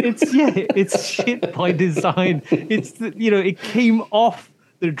 It's shit by design. It came off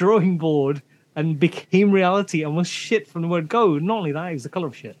the drawing board and became reality and was shit from the word go. Not only that, it was the colour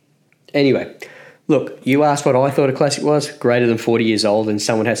of shit. Anyway, look, you asked what I thought a classic was. Greater than 40 years old, and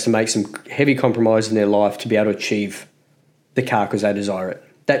someone has to make some heavy compromise in their life to be able to achieve the car because they desire it.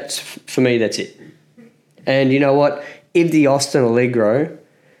 That's, for me, that's it. And you know what? If the Austin Allegro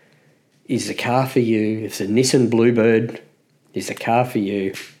is the car for you, if the Nissan Bluebird is the car for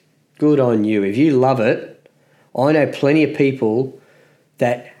you, good on you. If you love it, I know plenty of people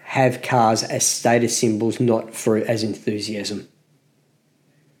that have cars as status symbols, not for as enthusiasm.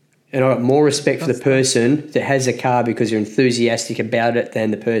 And I've got more respect for the person that has a car because they're enthusiastic about it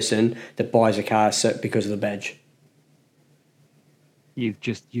than the person that buys a car because of the badge. You've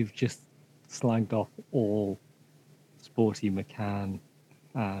just slagged off all Sporty Macan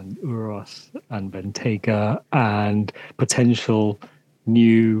and Urus and Bentayga and potential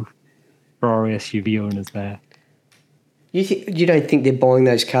new Ferrari SUV owners there. You don't think they're buying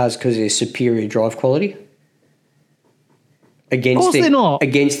those cars because of their superior drive quality? Against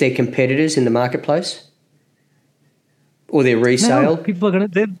their competitors in the marketplace? Or their resale? No, people are going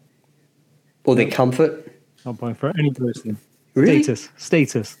to... Or their comfort? Not buying for any person. Really?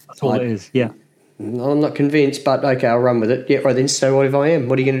 Status. That's all it is, yeah. I'm not convinced, but okay, I'll run with it. Yeah, right then, so what if I am?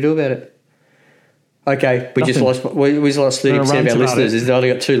 What are you going to do about it? Okay, we lost 30% of our listeners. There's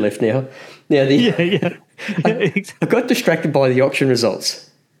only got 2 left now. Now I got distracted by the auction results.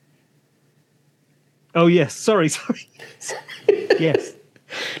 Oh, yes. Sorry. Yes.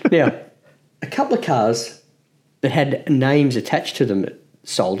 Now, a couple of cars that had names attached to them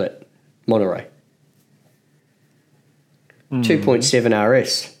sold at Monterey. 2.7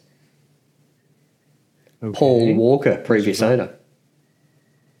 RS. Okay. Paul Walker, previous owner.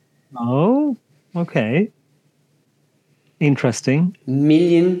 Oh, okay. Interesting.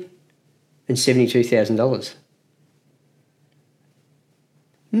 $1,072,000.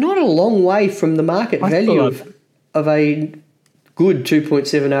 Not a long way from the market value of a good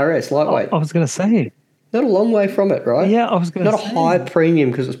 2.7 RS lightweight. I was going to say. Not a long way from it, right? Yeah, I was going to say. Not a high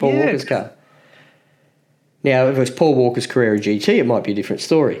premium because it's Paul Walker's car. Now, if it was Paul Walker's Carrera GT, it might be a different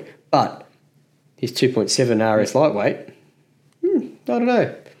story. But his 2.7 RS lightweight, I don't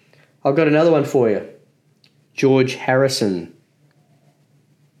know. I've got another one for you. George Harrison.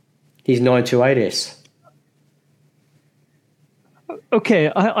 His 928S.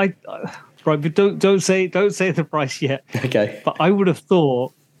 Okay, I right, but don't say the price yet. Okay. But I would have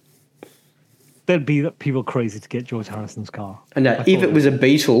thought there'd be people crazy to get George Harrison's car. And no, if it was a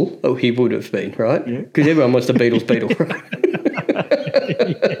Beetle, he would have been, right? Because everyone wants the Beatles Beetle, right?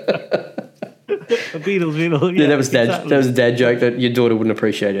 A Beatles Beetle. Yeah, that was a dad joke that your daughter wouldn't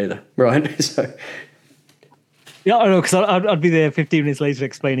appreciate either, right? So. Yeah, I know, because I'd be there 15 minutes later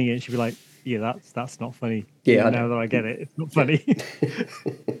explaining it. She'd be like, "Yeah, that's not funny." Yeah, now that I get it, it's not funny.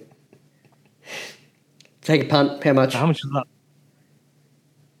 Take a punt. How much? How much is that?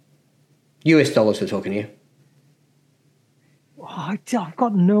 US dollars we're talking here. Oh, I've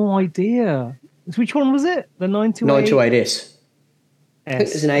got no idea. Which one was it? The 928? 928S. I think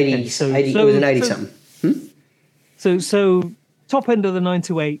it was an 80. Okay, it was an 80 something. So top end of the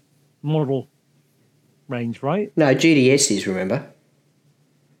 928 model range, right? No, GDS is, remember?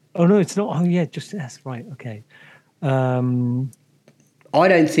 Oh no, it's not. Oh yeah, just S. Right. Okay. I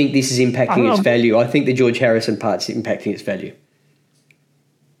don't think this is impacting its value. I think the George Harrison part's impacting its value.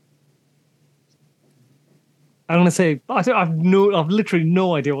 I'm going to say I've literally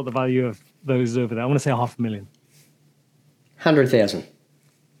no idea what the value of those is over there. I'm going to say $500,000. 100,000.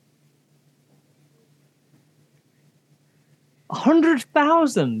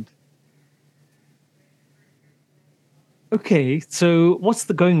 100,000. Okay, so what's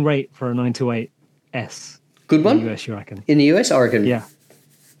the going rate for a 928S? Good one. In the US, you reckon? In the US, I reckon. Yeah.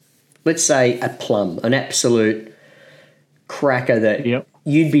 Let's say a plum, an absolute cracker that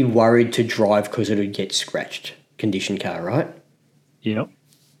you'd be worried to drive because it would get scratched. Condition car, right? Yep.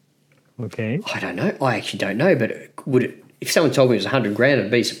 Okay. I don't know. I actually don't know, but if someone told me it was 100 grand,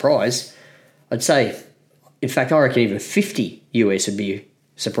 I'd be surprised. I'd say, in fact, I reckon even 50 US would be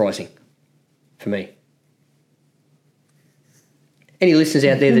surprising for me. Any listeners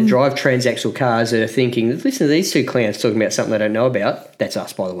out there that drive transaxle cars that are thinking, listen to these two clowns talking about something they don't know about, that's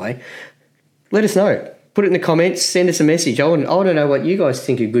us, by the way, let us know. Put it in the comments, send us a message. I want to know what you guys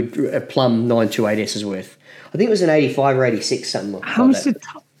think a plum 928S is worth. I think it was an 85 or 86, something like that.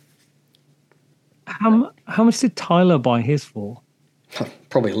 How much did Tyler buy his for?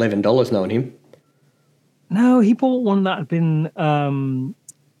 Probably $11 knowing him. No, he bought one that had been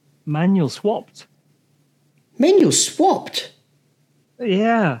manual swapped. Manual swapped.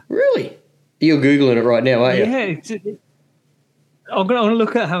 Yeah. Really? You're Googling it right now, aren't you? Yeah. I'm gonna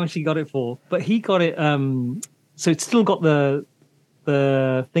look at how much he got it for, but he got it. So it's still got the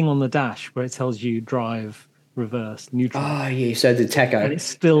thing on the dash where it tells you drive, reverse, neutral, Oh, yeah. So the tacho, and it's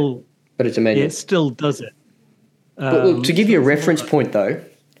still, but it's a manual. it still does it. But look, to give you a reference point, though,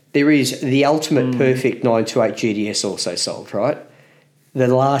 there is the Ultimate Perfect 928 GDS also sold, right? The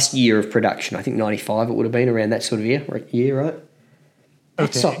last year of production, I think 95 it would have been, around that sort of year, right?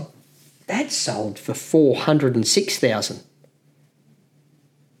 Okay. That sold for 406,000.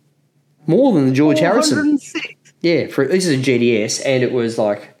 More than the George Harrison. 406. Yeah, this is a GDS, and it was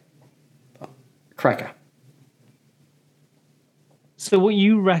like cracker. So what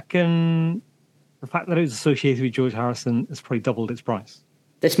you reckon? The fact that it was associated with George Harrison has probably doubled its price.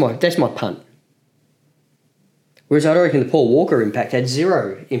 That's my punt. Whereas I reckon the Paul Walker impact had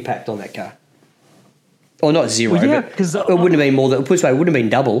zero impact on that car. Or not zero, Well, yeah, but 'cause it wouldn't have been more than, put it this way, it wouldn't have been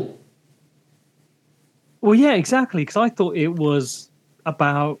double. Well, yeah, exactly. Because I thought it was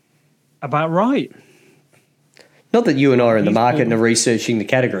about right. Not that you and I are in the market and are researching the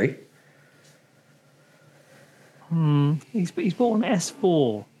category. He's bought an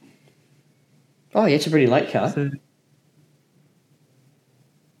S4. Oh, yeah, it's a pretty late car. So,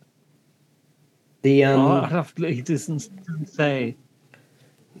 The he doesn't say.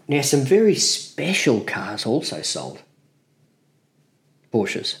 Now, some very special cars also sold.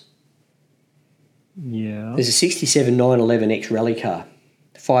 Porsches. Yeah. There's a 67 911X rally car,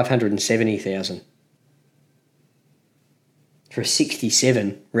 570,000 for a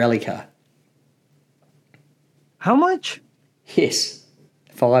 67 rally car. How much? Yes,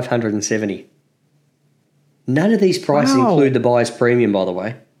 570. None of these prices Wow. include the buyer's premium, by the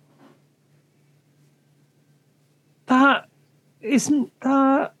way. That isn't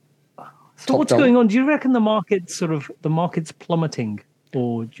that. So Top what's dollar. going on? Do you reckon the market's plummeting,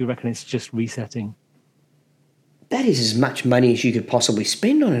 or do you reckon it's just resetting? That is as much money as you could possibly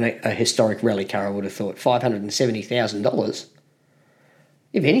spend on a historic rally car, I would have thought. $570,000.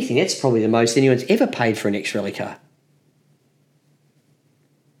 If anything, that's probably the most anyone's ever paid for an X-Rally car.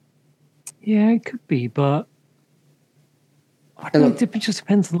 Yeah, it could be, but I don't know. It just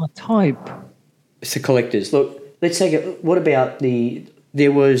depends on the type. It's the collectors. Look, let's take it. What about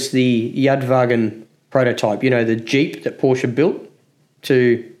there was the Jadwagen prototype, the Jeep that Porsche built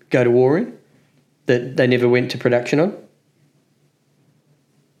to go to war in, that they never went to production on?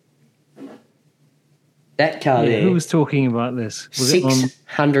 That car there. Who was talking about this? Was it on?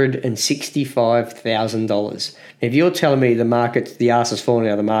 $665,000. If you're telling me the arse is falling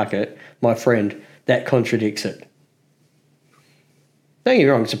out of the market, my friend, that contradicts it. Don't get me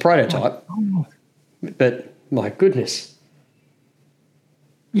wrong, it's a prototype, but my goodness.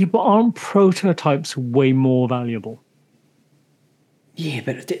 Yeah, but aren't prototypes way more valuable? Yeah,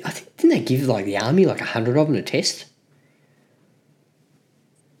 but I think, didn't they give the army 100 of them to test?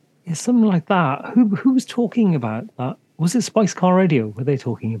 Yeah, something like that. Who was talking about that? Was it Spice Car Radio? Were they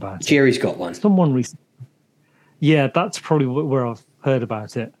talking about it? Jerry's got one. Someone recently. Yeah, that's probably where I've heard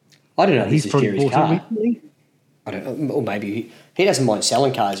about it. I don't know if this is Jerry's bought car. it recently. I don't know, or maybe he doesn't mind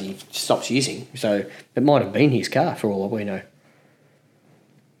selling cars he stops using, so it might have been his car for all we know.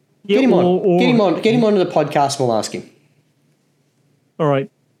 Yeah, Get him onto the podcast and we'll ask him. All right,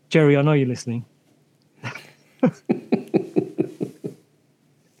 Jerry, I know you're listening.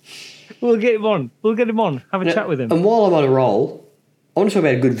 We'll get him on. Have a chat with him. And while I'm on a roll, I want to talk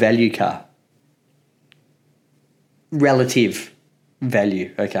about a good value car. Relative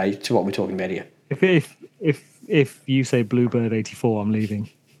value, okay, to what we're talking about here. If you say Bluebird 84, I'm leaving.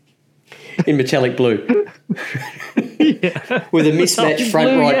 In metallic blue. Yeah. With a mismatched front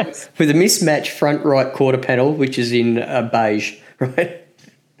Blue, right yes. with a mismatched front right quarter panel, which is in beige, right?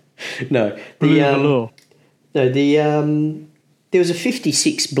 No. There was a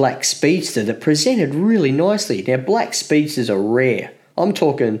 56 black Speedster that presented really nicely. Now, black Speedsters are rare. I'm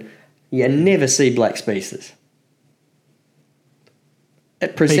talking, you never see black Speedsters.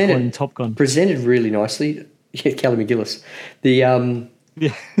 It presented Top Gun. Presented really nicely. Yeah, Kelly McGillis. Yeah.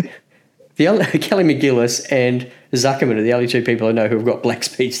 Kelly McGillis and Zuckerman are the only two people I know who have got black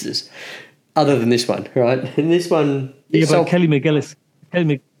Speedsters, other than this one, right? And this one... Yeah, but Kelly McGillis,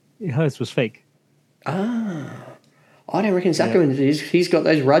 hers was fake. I don't reckon Zuckerman is. He's got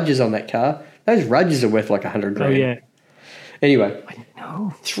those Rudges on that car. Those Rudges are worth $100,000. Oh, yeah. Anyway,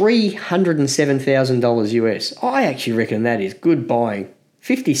 No. $307,000 US. I actually reckon that is good buying.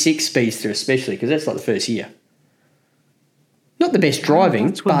 56 Speedster especially, because that's like the first year. Not the best driving,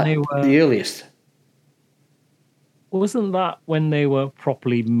 That's when but they were- the earliest. Wasn't that when they were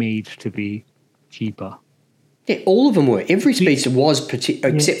properly made to be cheaper? Yeah, all of them were. Every Speedster was,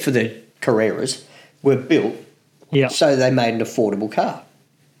 except for the Carreras, were built so they made an affordable car.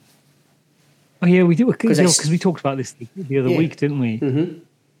 Oh yeah, we did because we talked about this the other week, didn't we? Mm-hmm.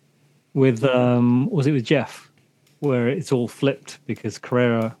 With was it with Jeff, where it's all flipped because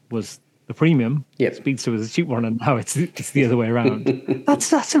Carrera was the premium, Speedster was a cheap one, and now it's the other way around.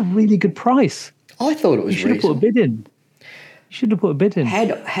 That's a really good price. I thought it was reasonable. You should have put a bid in.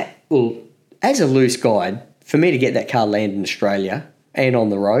 Well, as a loose guide, for me to get that car landed in Australia and on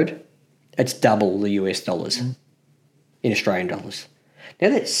the road, it's double the US dollars in Australian dollars.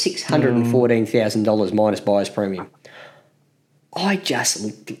 Now that's $614,000 minus buyer's premium. I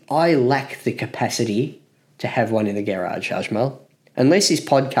lack the capacity to have one in the garage, Ajmal. Unless this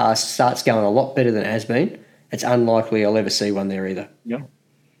podcast starts going a lot better than it has been, it's unlikely I'll ever see one there either. Yeah.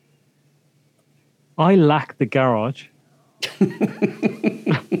 I lack the garage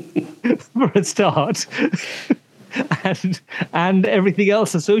for a start, and everything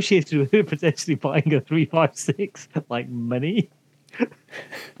else associated with it, potentially buying a 356, like money.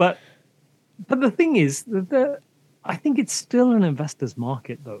 But the thing is, I think it's still an investor's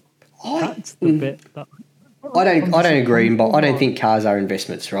market, though. That's the bit that I don't agree, but I don't think cars are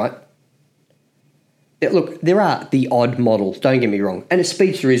investments, right? Look, there are the odd models, don't get me wrong, and a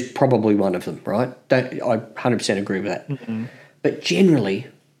Speedster is probably one of them, right? I 100% agree with that. Mm-hmm. But generally,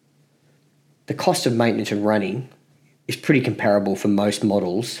 the cost of maintenance and running is pretty comparable for most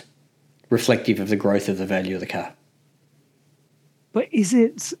models, reflective of the growth of the value of the car. But is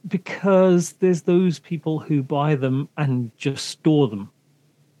it because there's those people who buy them and just store them?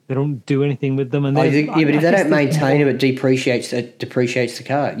 They don't do anything with them, and but if they don't maintain them, it depreciates the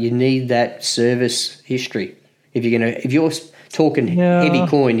car. You need that service history if you're talking heavy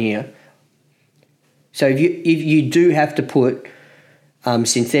coin here. So if you do have to put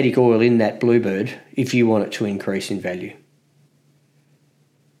synthetic oil in that Bluebird if you want it to increase in value.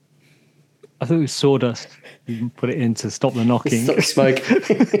 I thought it was sawdust. You can put it in to stop the knocking. Stop smoke.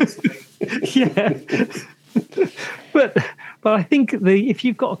 Yeah. But I think if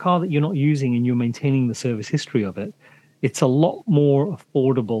you've got a car that you're not using and you're maintaining the service history of it, it's a lot more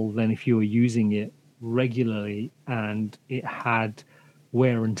affordable than if you were using it regularly and it had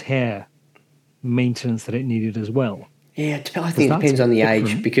wear and tear maintenance that it needed as well. Yeah, I think it depends on the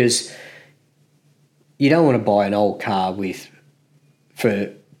age, because you don't want to buy an old car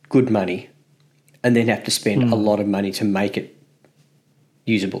for good money and then have to spend a lot of money to make it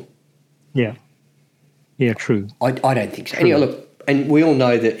usable. Yeah. Yeah, true. I don't think so. Anyway, look, and we all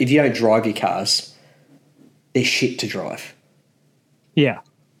know that if you don't drive your cars, they're shit to drive. Yeah.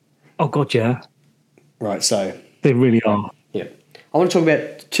 Oh, God, yeah. Right, so... They really are. Yeah. I want to talk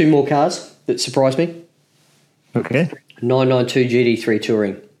about two more cars that surprised me. Okay. 992 GT3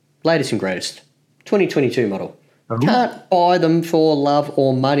 Touring. Latest and greatest. 2022 model. Oh. Can't buy them for love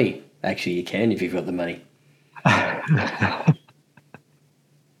or money. Actually, you can if you've got the money.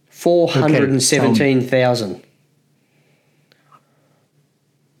 417,000.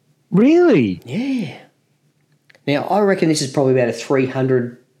 Really? Yeah. Now I reckon this is probably about a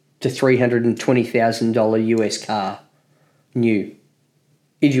 $300,000 to $320,000 US car, new.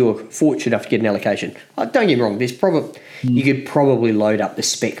 If you're fortunate enough to get an allocation, don't get me wrong. There's you could probably load up the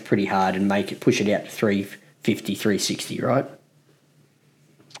spec pretty hard and push it out to 350, 360, right?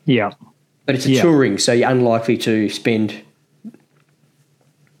 Yeah. But it's a touring, so you're unlikely to spend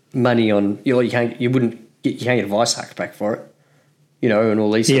money on, you can't get a Vice back for it, and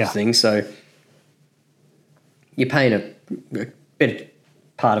all these sorts of things. So you're paying a better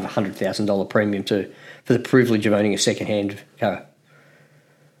part of $100,000 premium for the privilege of owning a second-hand car.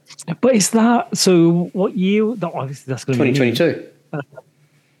 But is that so? What year? Obviously, that's going to be 2022.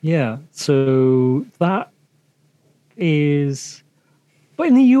 Yeah. So that is, but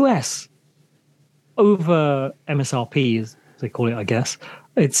in the US, over MSRP, as they call it, I guess.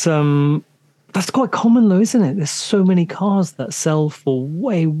 It's that's quite common though, isn't it? There's so many cars that sell for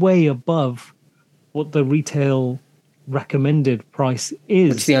way, way above what the retail recommended price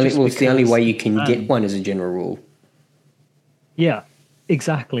is. It's the only way you can get one as a general rule. Yeah,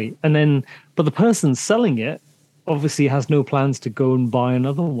 exactly. And then, but the person selling it obviously has no plans to go and buy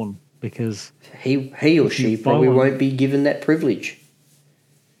another one because he or she probably won't be given that privilege.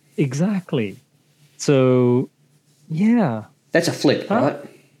 Exactly. So, yeah. That's a flip, right?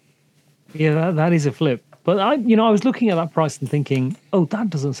 Yeah, that is a flip. But I was looking at that price and thinking, oh, that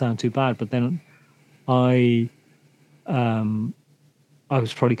doesn't sound too bad. But then I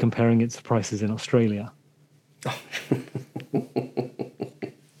was probably comparing it to prices in Australia.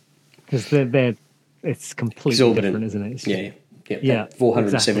 Because it's completely different, isn't it? Yeah.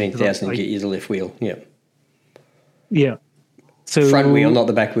 417,000 to get you the left wheel. Yeah. Yeah. So Front wheel, not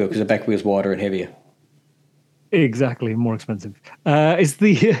the back wheel, because the back wheel's wider and heavier. Exactly, more expensive. Is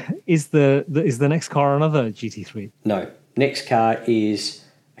the next car another GT3? No. Next car is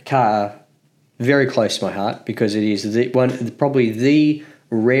a car very close to my heart because it is probably the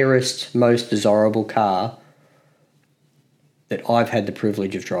rarest, most desirable car that I've had the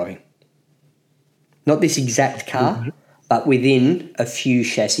privilege of driving. Not this exact car, but within a few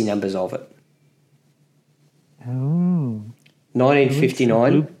chassis numbers of it. Oh.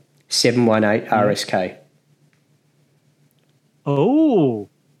 1959 718 RSK. Oh.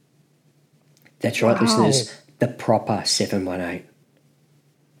 That's right, Wow. listeners. The proper 718.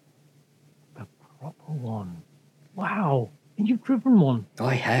 The proper one. Wow. And you've driven one.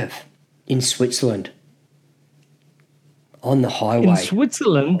 I have. In Switzerland. On the highway. In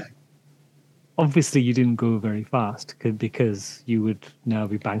Switzerland? Obviously, you didn't go very fast because you would now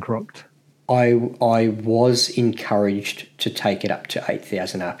be bankrupt. I was encouraged to take it up to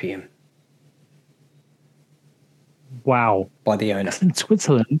 8,000 RPM. Wow. By the owner. In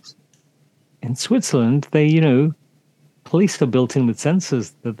Switzerland, they, police are built in with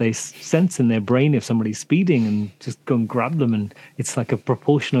sensors that they sense in their brain if somebody's speeding and just go and grab them. And it's like a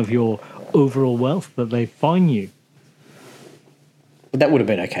proportion of your overall wealth that they fine you. But that would have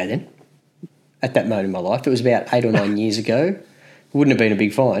been okay then. At that moment in my life. It was about 8 or 9 years ago. It wouldn't have been a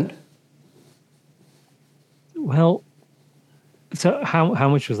big fine. Well, so how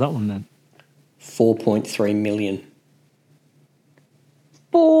much was that one then? 4.3 million.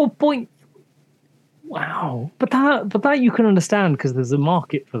 4 point. Wow, but that you can understand because there's a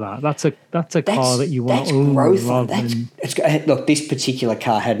market for that. That's a car that you want to own. Look, this particular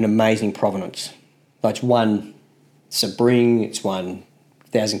car had an amazing provenance. Like it's won Sebring, it's won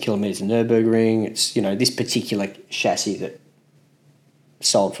 1,000 kilometres in Nürburgring. It's this particular chassis that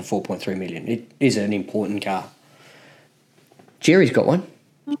sold for 4.3 million. It is an important car. Jerry's got one.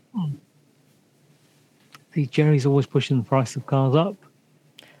 See, Jerry's always pushing the price of cars up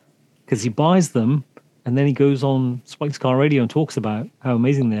because he buys them and then he goes on Spike's Car Radio and talks about how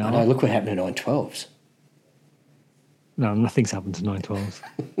amazing they are. I know, look what happened to 912s. No, nothing's happened to 912s.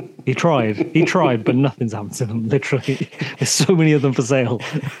 He tried, but nothing's happened to them, literally. There's so many of them for sale.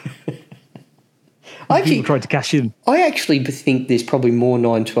 People tried to cash in. I actually think there's probably more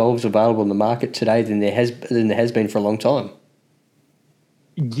 912s available in the market today than there has been for a long time.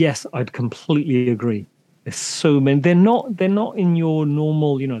 Yes, I'd completely agree. There's so many. They're not in your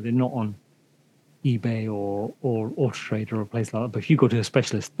normal, they're not on eBay or AutoTrader or a place like that. But if you go to a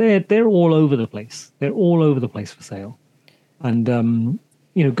specialist, they're all over the place. They're all over the place for sale. And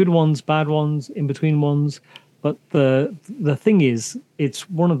good ones, bad ones, in between ones. But the thing is, it's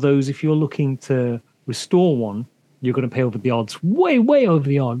one of those, if you're looking to restore one, you're going to pay over the odds, way, way over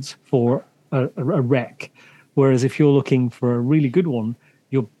the odds for a wreck. Whereas if you're looking for a really good one,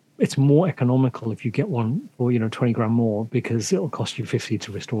 it's more economical if you get one for 20 grand more because it'll cost you 50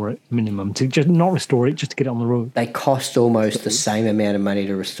 to restore it minimum, to just not restore it, just to get it on the road. They cost almost the same amount of money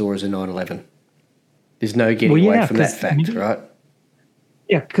to restore as a 911. There's no getting away from that fact, right?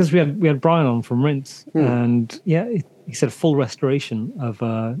 Yeah, because we had Brian on from Rinse, and he said full restoration of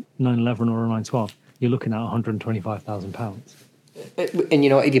a 911 or a 912, you're looking at £125,000. And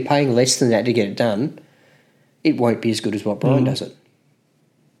if you're paying less than that to get it done, it won't be as good as what Brian does it.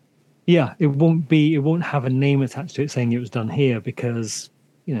 Yeah, it won't have a name attached to it saying it was done here because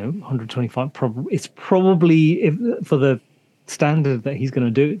 125 it's probably, for the standard that he's going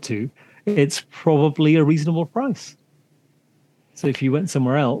to do it to, it's probably a reasonable price. So if you went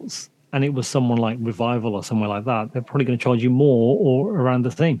somewhere else and it was someone like Revival or somewhere like that, they're probably going to charge you more or around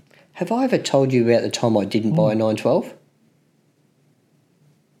the same. Have I ever told you about the time I didn't buy a 912?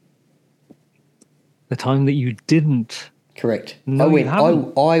 The time that you didn't? Correct. No,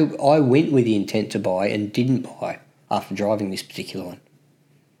 I went with the intent to buy and didn't buy after driving this particular one.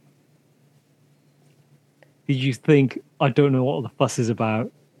 Did you think, I don't know what the fuss is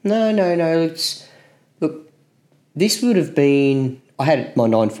about? No. Look, this would have been, I had my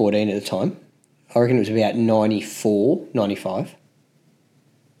 914 at the time. I reckon it was about 94, 95. It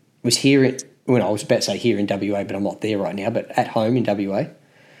was here, I was about to say here in WA, but I'm not there right now, but at home in WA.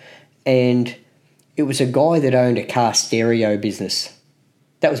 And it was a guy that owned a car stereo business.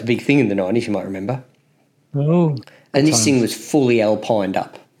 That was a big thing in the 90s, you might remember. Oh. And this thing was fully alpined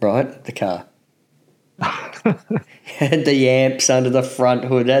up, right, the car. Had the amps under the front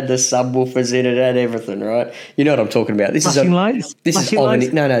hood, had the subwoofers in it, had everything, right? You know what I'm talking about. This Flashing lights?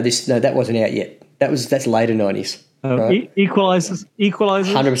 That wasn't out yet. That's later 90s. Right? Equalizers?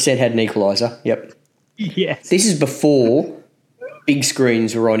 100% had an equalizer, yep. Yes. This is before big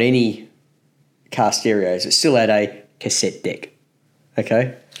screens were on any car stereos. It still had a cassette deck.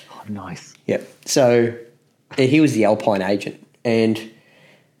 Okay? Oh, nice. Yep. So he was the Alpine agent. And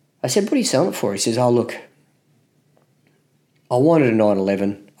I said, what are you selling it for? He says, oh, look, I wanted a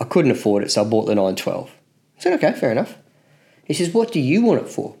 911. I couldn't afford it, so I bought the 912. I said, okay, fair enough. He says, what do you want it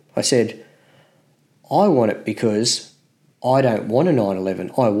for? I said, I want it because I don't want a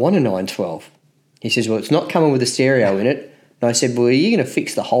 911. I want a 912. He says, well, it's not coming with a stereo in it. And I said, well, are you going to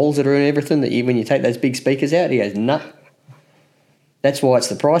fix the holes that are in everything that when you take those big speakers out? He goes, no. That's why it's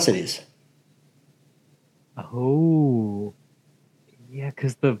the price it is. Oh. Yeah,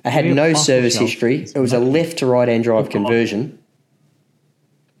 because I had no service history. It was a left to right hand drive conversion.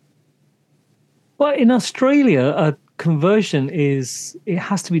 But in Australia, a conversion it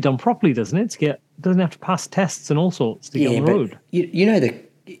has to be done properly, doesn't it? It doesn't have to pass tests and all sorts to get on the road. You know,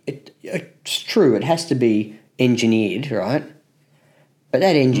 it's true, it has to be engineered, right? But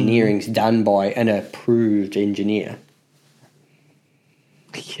that engineering's done by an approved engineer.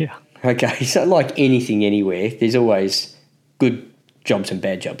 Yeah. Okay, so like anything anywhere, there's always good jobs and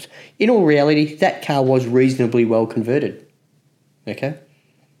bad jobs. In all reality, that car was reasonably well converted. Okay?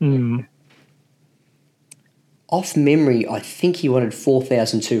 Off memory, I think he wanted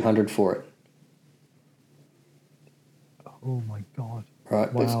 $4,200 for it. Oh my God.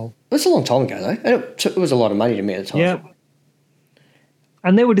 Right. Wow. It was a long time ago, though. And it was a lot of money to me at the time. Yeah.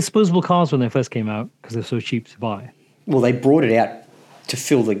 And they were disposable cars when they first came out because they're so cheap to buy. Well, they brought it out to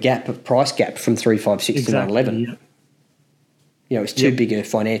fill the price gap from 356 to 911. Yeah. You know, it's too big a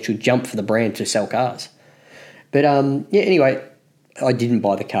financial jump for the brand to sell cars. But, anyway, I didn't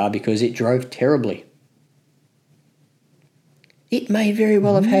buy the car because it drove terribly. It may very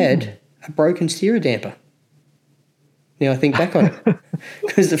well have had a broken steer damper. Now I think back on it.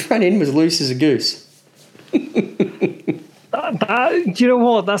 Because the front end was loose as a goose. Do you know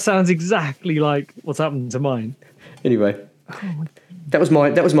what? That sounds exactly like what's happened to mine. Anyway, that was my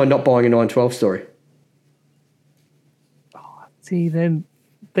not buying a 912 story. Oh, see, then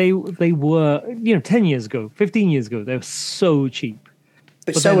they were 10 years ago, 15 years ago, they were so cheap.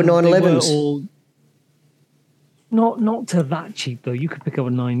 But so were 911s. Not to that cheap though. You could pick up a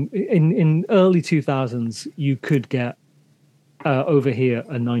in early 2000s. You could get over here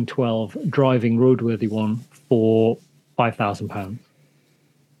a 912 driving roadworthy one for £5,000,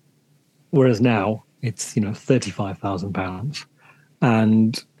 whereas now it's £35,000.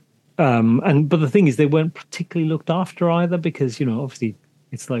 And but the thing is, they weren't particularly looked after either because obviously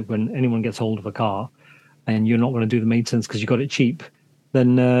it's like when anyone gets hold of a car and you're not going to do the maintenance because you got it cheap,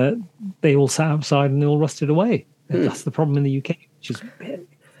 then they all sat outside and they all rusted away. That's the problem in the UK. Which is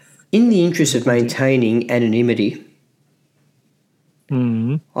in the interest of maintaining anonymity,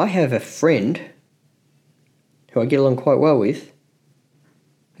 I have a friend who I get along quite well with.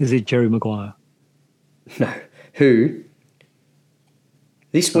 Is it Jerry Maguire? No. Who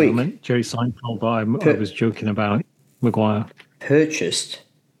this week... I meant Jerry Seinfeld, but I was joking about Maguire. Purchased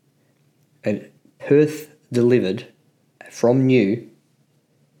a Perth delivered from new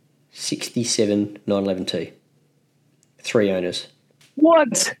 67 911T. 3 owners.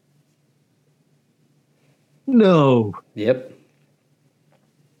 What? No. Yep.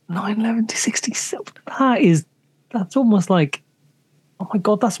 911 to 67. That's almost like, oh my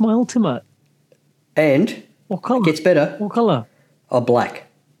God, that's my ultimate. And what colour? It gets better. What colour? Oh, black.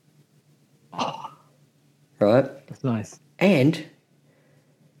 Oh. Right. That's nice. And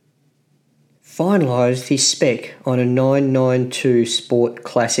finalised his spec on a 992 Sport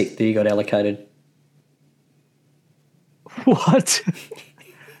Classic that he got allocated. What?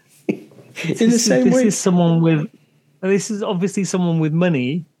 In the same week. This is obviously someone with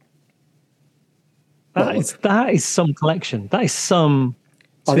money. That is some collection. That is some.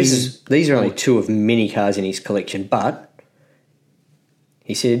 These are only 2 of many cars in his collection, but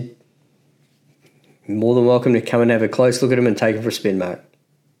he said, more than welcome to come and have a close look at them and take them for a spin, mate.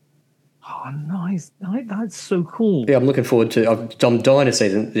 Oh, nice. That's so cool. Yeah, I'm looking forward to... I'm dying to see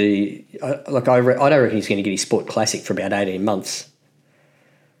them. I don't reckon he's going to get his Sport Classic for about 18 months.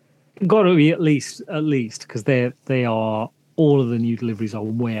 Got to be at least, because they are... All of the new deliveries are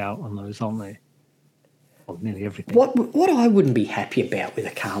way out on those, aren't they? Well, nearly everything. What I wouldn't be happy about with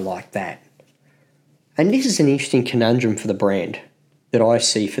a car like that, and this is an interesting conundrum for the brand that I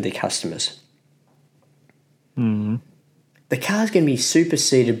see for the customers. The car's going to be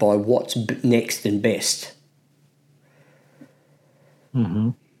superseded by what's next and best.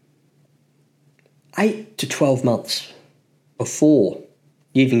 8 to 12 months before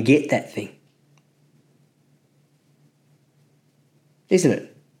you even get that thing. Isn't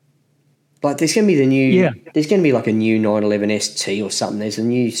it? Like there's going to be the new, Yeah. there's going to be like a new 911 ST or something. There's a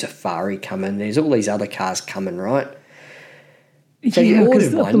new Safari coming. There's all these other cars coming, right? So yeah, you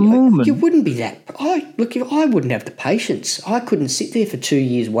because ordered at the one. moment, You wouldn't be that. I wouldn't have the patience. I couldn't sit there for 2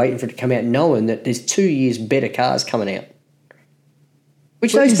 years waiting for it to come out, knowing that there's 2 years better cars coming out,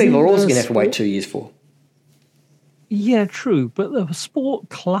 which But those people are isn't also the going to have to wait sport- 2 years for. yeah, true. But the Sport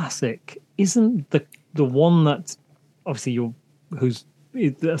Classic isn't the one that's obviously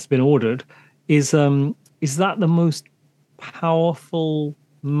that's been ordered. Is that the most powerful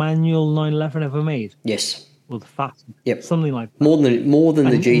manual 911 ever made? Yes. Or the fastest? Yep. Something like that. More than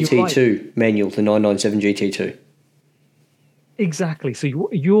the And you're GT2 manual, the 997 GT2. Exactly. So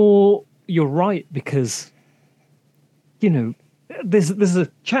you're right, because there's a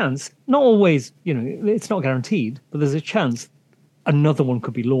chance, not always, it's not guaranteed, but there's a chance another one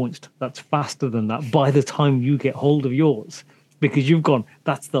could be launched that's faster than that by the time you get hold of yours, because you've gone,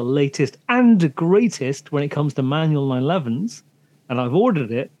 that's the latest and greatest when it comes to manual 911s, and I've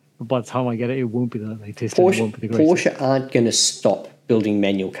ordered it, but by the time I get it, it won't be the latest and it won't be the greatest. Porsche aren't going to stop building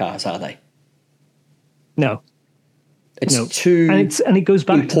manual cars, are they? No. It's No. too And it goes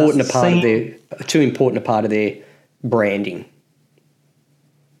back important to a part of their branding.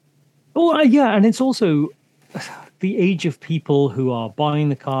 Well, yeah, and it's also the age of people who are buying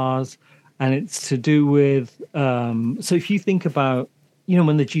the cars, and it's to do with. So if you think about,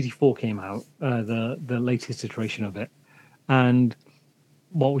 when the GT4 came out, the latest iteration of it, and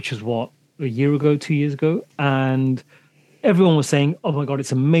which was a year ago, 2 years ago, and everyone was saying, "Oh my god,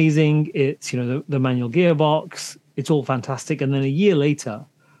 it's amazing! It's the manual gearbox, it's all fantastic." And then a year later,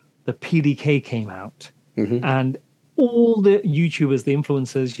 the PDK came out, and all the YouTubers, the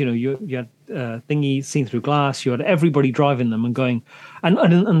influencers, you had Thingy Seen Through Glass, you had everybody driving them and going, and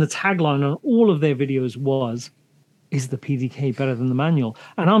the tagline on all of their videos was, "Is the PDK better than the manual?"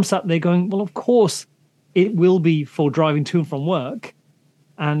 And I'm sat there going, well, of course it will be for driving to and from work,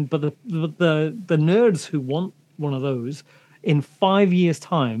 but the nerds who want one of those in 5 years'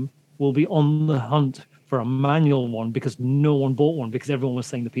 time will be on the hunt for a manual one, because no one bought one, because everyone was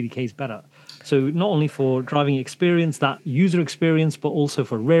saying the PDK is better. So not only for driving experience, that user experience, but also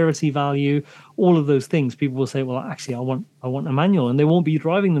for rarity value, all of those things, people will say, well, actually, I want a manual, and they won't be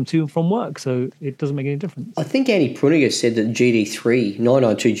driving them to and from work, so it doesn't make any difference. I think Andy Pruniger said that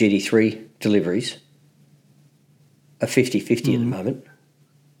 992 GT3 deliveries are 50-50 at the moment.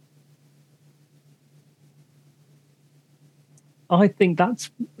 I think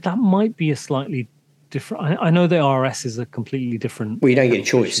that might be a slightly different. I know the RS is a completely different. Well, you don't get a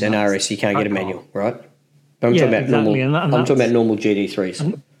choice. An RS, you can't get a manual, right? But I'm Yeah, talking about exactly, normal. and I'm talking about normal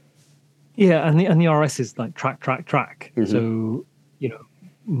GT3s. Yeah, and the RS is like track. So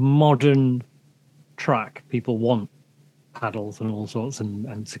modern track, people want paddles and all sorts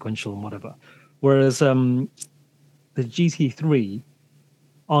and sequential and whatever. Whereas the GT3,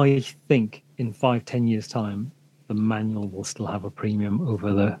 I think in 5-10 years time, the manual will still have a premium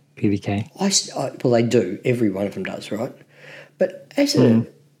over the PDK. Well, they do. Every one of them does, right? But as an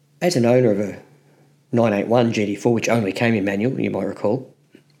owner of a 981 GT4, which only came in manual, you might recall,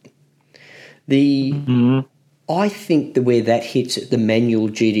 I think that where that hits it, the manual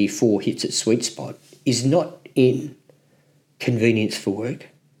GT4 hits its sweet spot, is not in convenience for work,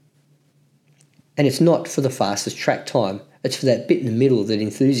 and it's not for the fastest track time. It's for that bit in the middle that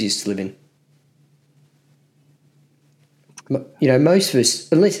enthusiasts live in. Most of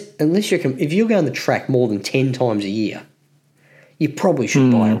us, unless if you're going the track more than 10 times a year, you probably should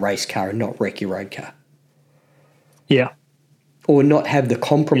buy a race car and not wreck your road car. Yeah. Or not have the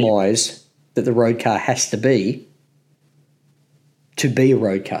compromise that the road car has to be a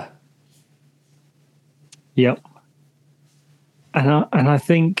road car. Yep. And I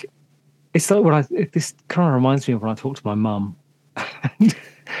think it's like this kind of reminds me of when I talk to my mum,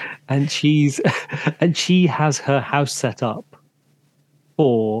 and she has her house set up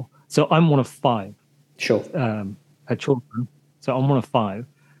for. So I'm one of 5. Sure. Her children. So I'm one of 5,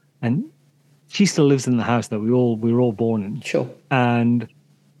 and she still lives in the house that we were all born in. Sure. And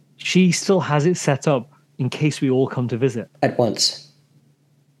she still has it set up in case we all come to visit At once.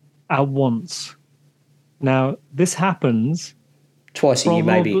 Now this happens twice a year,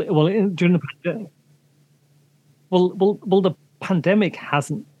 maybe. Well, during the pandemic. Well, the pandemic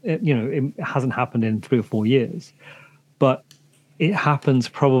hasn't. It hasn't happened in 3 or 4 years, but it happens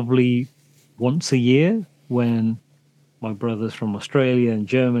probably once a year when my brothers from Australia and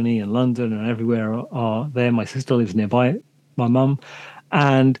Germany and London and everywhere are there. My sister lives nearby, my mum,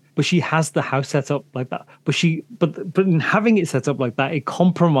 but she has the house set up like that. But in having it set up like that, it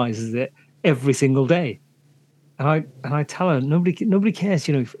compromises it every single day. I tell her nobody cares.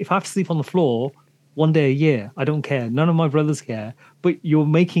 You know, if I have to sleep on the floor one day a year, I don't care. None of my brothers care. But you're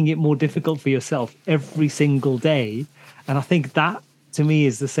making it more difficult for yourself every single day. And I think that to me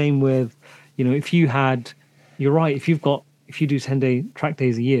is the same with, you know, you're right. If you do 10-day track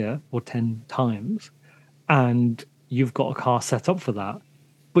days a year or 10 times, and you've got a car set up for that,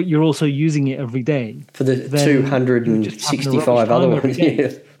 but you're also using it every day for the 265 other ones,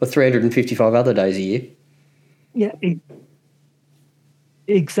 or 355 other days a year. Yeah,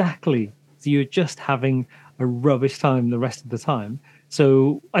 exactly. So you're just having a rubbish time the rest of the time.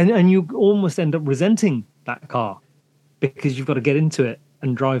 So and you almost end up resenting that car because you've got to get into it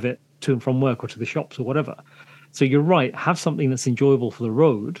and drive it to and from work or to the shops or whatever. So you're right. Have something that's enjoyable for the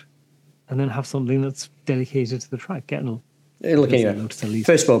road, and then have something that's dedicated to the track. Look, anyway,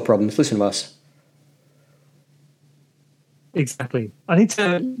 first world problems. Listen to us. Exactly. I need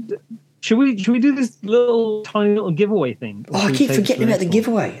to. Should we do this tiny little giveaway thing? Oh, I keep forgetting about the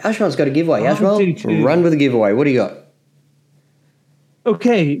giveaway. Ajmal's got a giveaway. Ajmal, run with the giveaway. What do you got?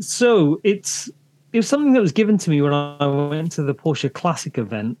 Okay, so it was something that was given to me when I went to the Porsche Classic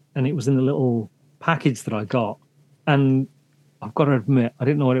event, and it was in the little package that I got. And I've got to admit, I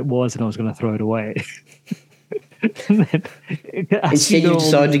didn't know what it was, and I was going to throw it away. And then, instead, you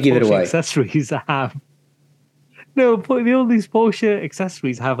decided to give it away. Accessories have. No, all these Porsche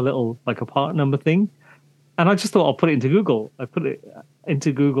accessories have a little, like a part number thing. And I just thought I'll put it into Google. I put it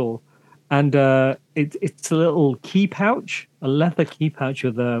into Google. And it's a little key pouch, a leather key pouch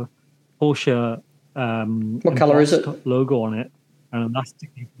with a Porsche what colour is it? Logo on it. And elastic.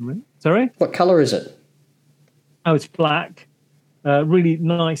 Sorry? What colour is it? Oh, it's black. Really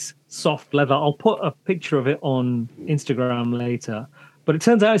nice, soft leather. I'll put a picture of it on Instagram later. But it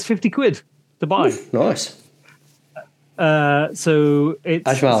turns out it's 50 quid to buy. Ooh, nice. So it's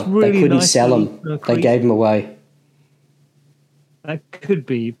Ajmal, really they couldn't nice sell them. They gave them away. That could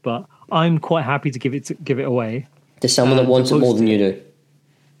be, but I'm quite happy to give it away to someone that wants it more than you do.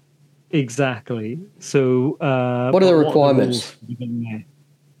 Exactly. So, what are the requirements?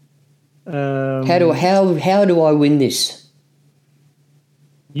 How do I win this?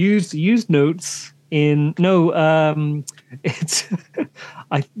 Use notes in it's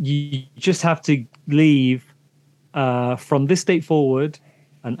you just have to leave from this date forward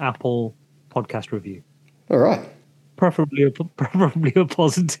an Apple podcast review. All right. Preferably a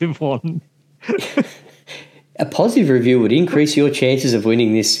positive one. A positive review would increase your chances of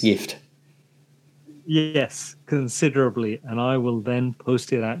winning this gift. Yes, considerably. And I will then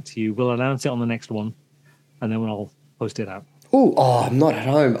post it out to you. We'll announce it on the next one, and then I'll post it out. Oh, I'm not at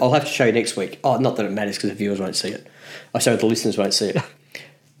home. I'll have to show you next week. Oh, not that it matters because the viewers won't see it. The listeners won't see it.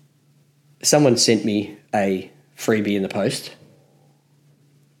 Someone sent me a freebie in the post,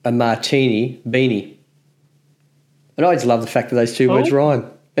 a martini beanie. And I just love the fact that those two words rhyme.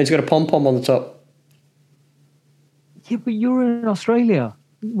 And it's got a pom-pom on the top. Yeah, but you're in Australia.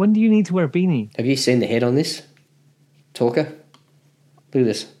 When do you need to wear a beanie? Have you seen the head on this? Talker? Look at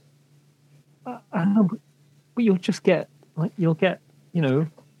this. I know, but you'll just get, a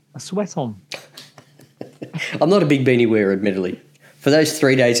sweat on. I'm not a big beanie wearer, admittedly. For those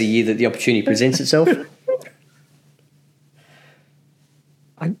 3 days a year that the opportunity presents itself.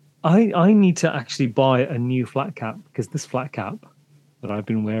 I need to actually buy a new flat cap because this flat cap that I've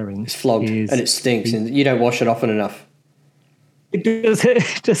been wearing is flogged and it stinks and you don't wash it often enough.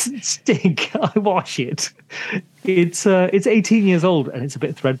 It doesn't stink. I wash it. It's 18 years old and it's a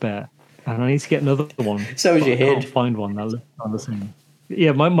bit threadbare, and I need to get another one. So is your head. I can't find one that looks on the same.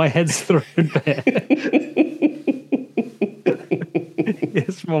 Yeah, my head's threadbare.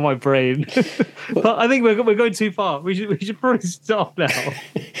 It's from my brain. But I think we're going too far. We should probably stop now.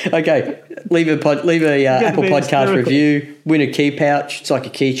 Okay, leave a Apple Podcast review. Win a key pouch. It's like a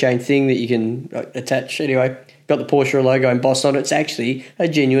keychain thing that you can attach. Anyway, got the Porsche logo embossed on it. It's actually a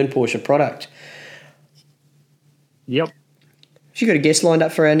genuine Porsche product. Yep. Have you got a guest lined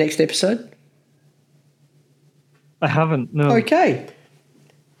up for our next episode? I haven't. No. Okay.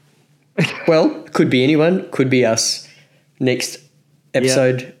 Well, could be anyone. Could be us. Next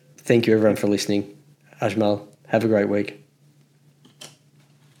episode. Yep. Thank you everyone for listening. Ajmal, have a great week.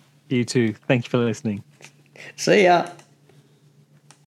 You too. Thank you for listening. See ya.